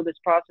I've been through this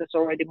process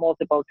already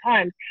multiple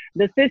times.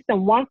 The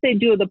system, once they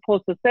do the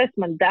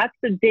post-assessment, that's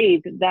the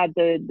date that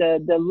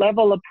the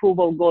level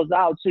approval goes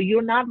out. So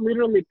you're not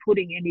literally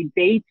putting any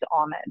dates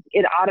on it.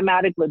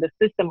 The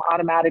system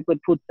automatically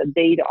puts a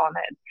date on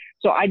it.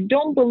 So I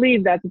don't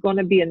believe that's going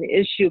to be an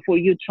issue for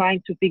you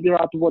trying to figure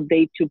out what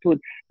date to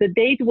put. The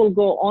date will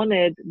go on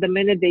it the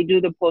minute they do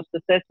the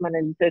post-assessment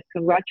and it says,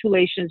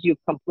 congratulations, you've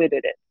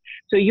completed it.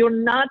 So you're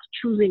not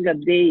choosing a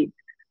date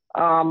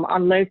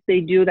unless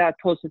they do that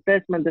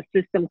post-assessment. The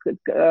system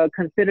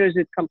considers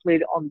it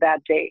complete on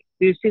that day.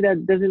 Do you see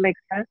that? Does it make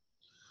sense?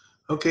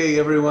 Okay,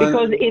 everyone.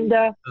 Because in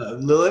the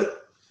Lillit,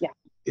 yeah,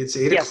 it's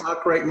 8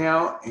 o'clock right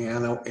now,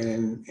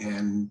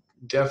 and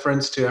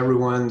deference to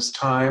everyone's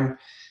time,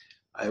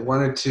 I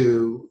wanted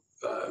to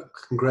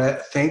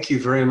thank you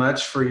very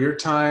much for your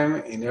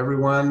time, and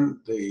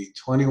everyone, the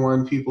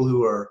 21 people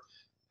who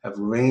have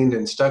remained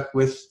and stuck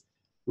with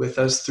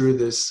us through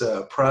this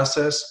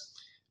process.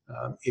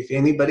 If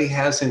anybody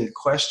has any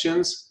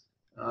questions,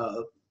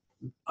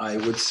 I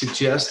would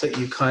suggest that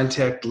you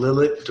contact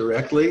Lillit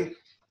directly.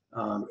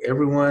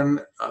 Everyone,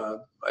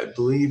 I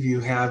believe you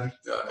have,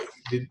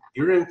 did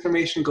your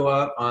information go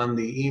out on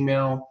the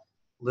email,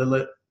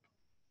 Lillit?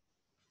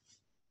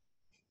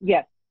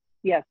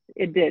 Yes,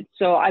 it did.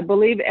 So I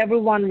believe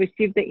everyone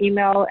received the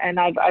email, and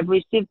I've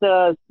received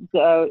the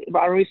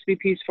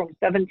RSVPs from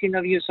 17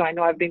 of you, so I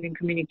know I've been in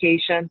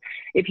communication.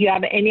 If you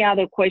have any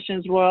other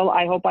questions, Royal,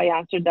 I hope I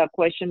answered that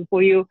question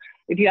for you.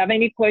 If you have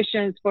any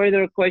questions,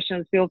 further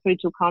questions, feel free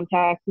to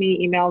contact me,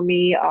 email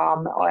me,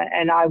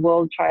 and I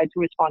will try to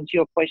respond to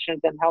your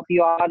questions and help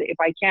you out. If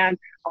I can,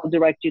 I'll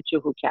direct you to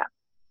who can.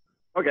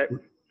 Okay.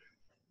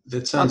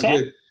 That sounds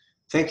good.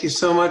 Thank you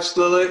so much,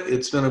 Lillit.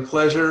 It's been a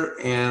pleasure,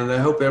 and I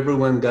hope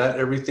everyone got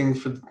everything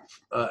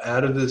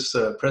out of this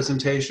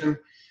presentation.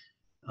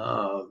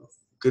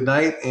 Good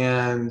night,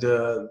 and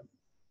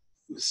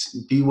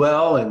be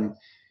well, and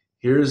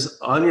here's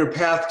on your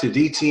path to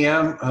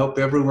DTM. I hope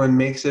everyone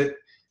makes it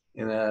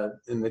in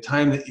the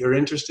time that you're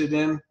interested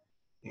in,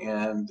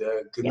 and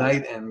good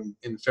night and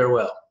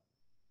farewell.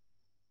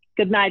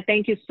 Good night.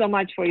 Thank you so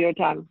much for your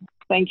time.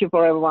 Thank you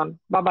for everyone.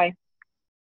 Bye-bye.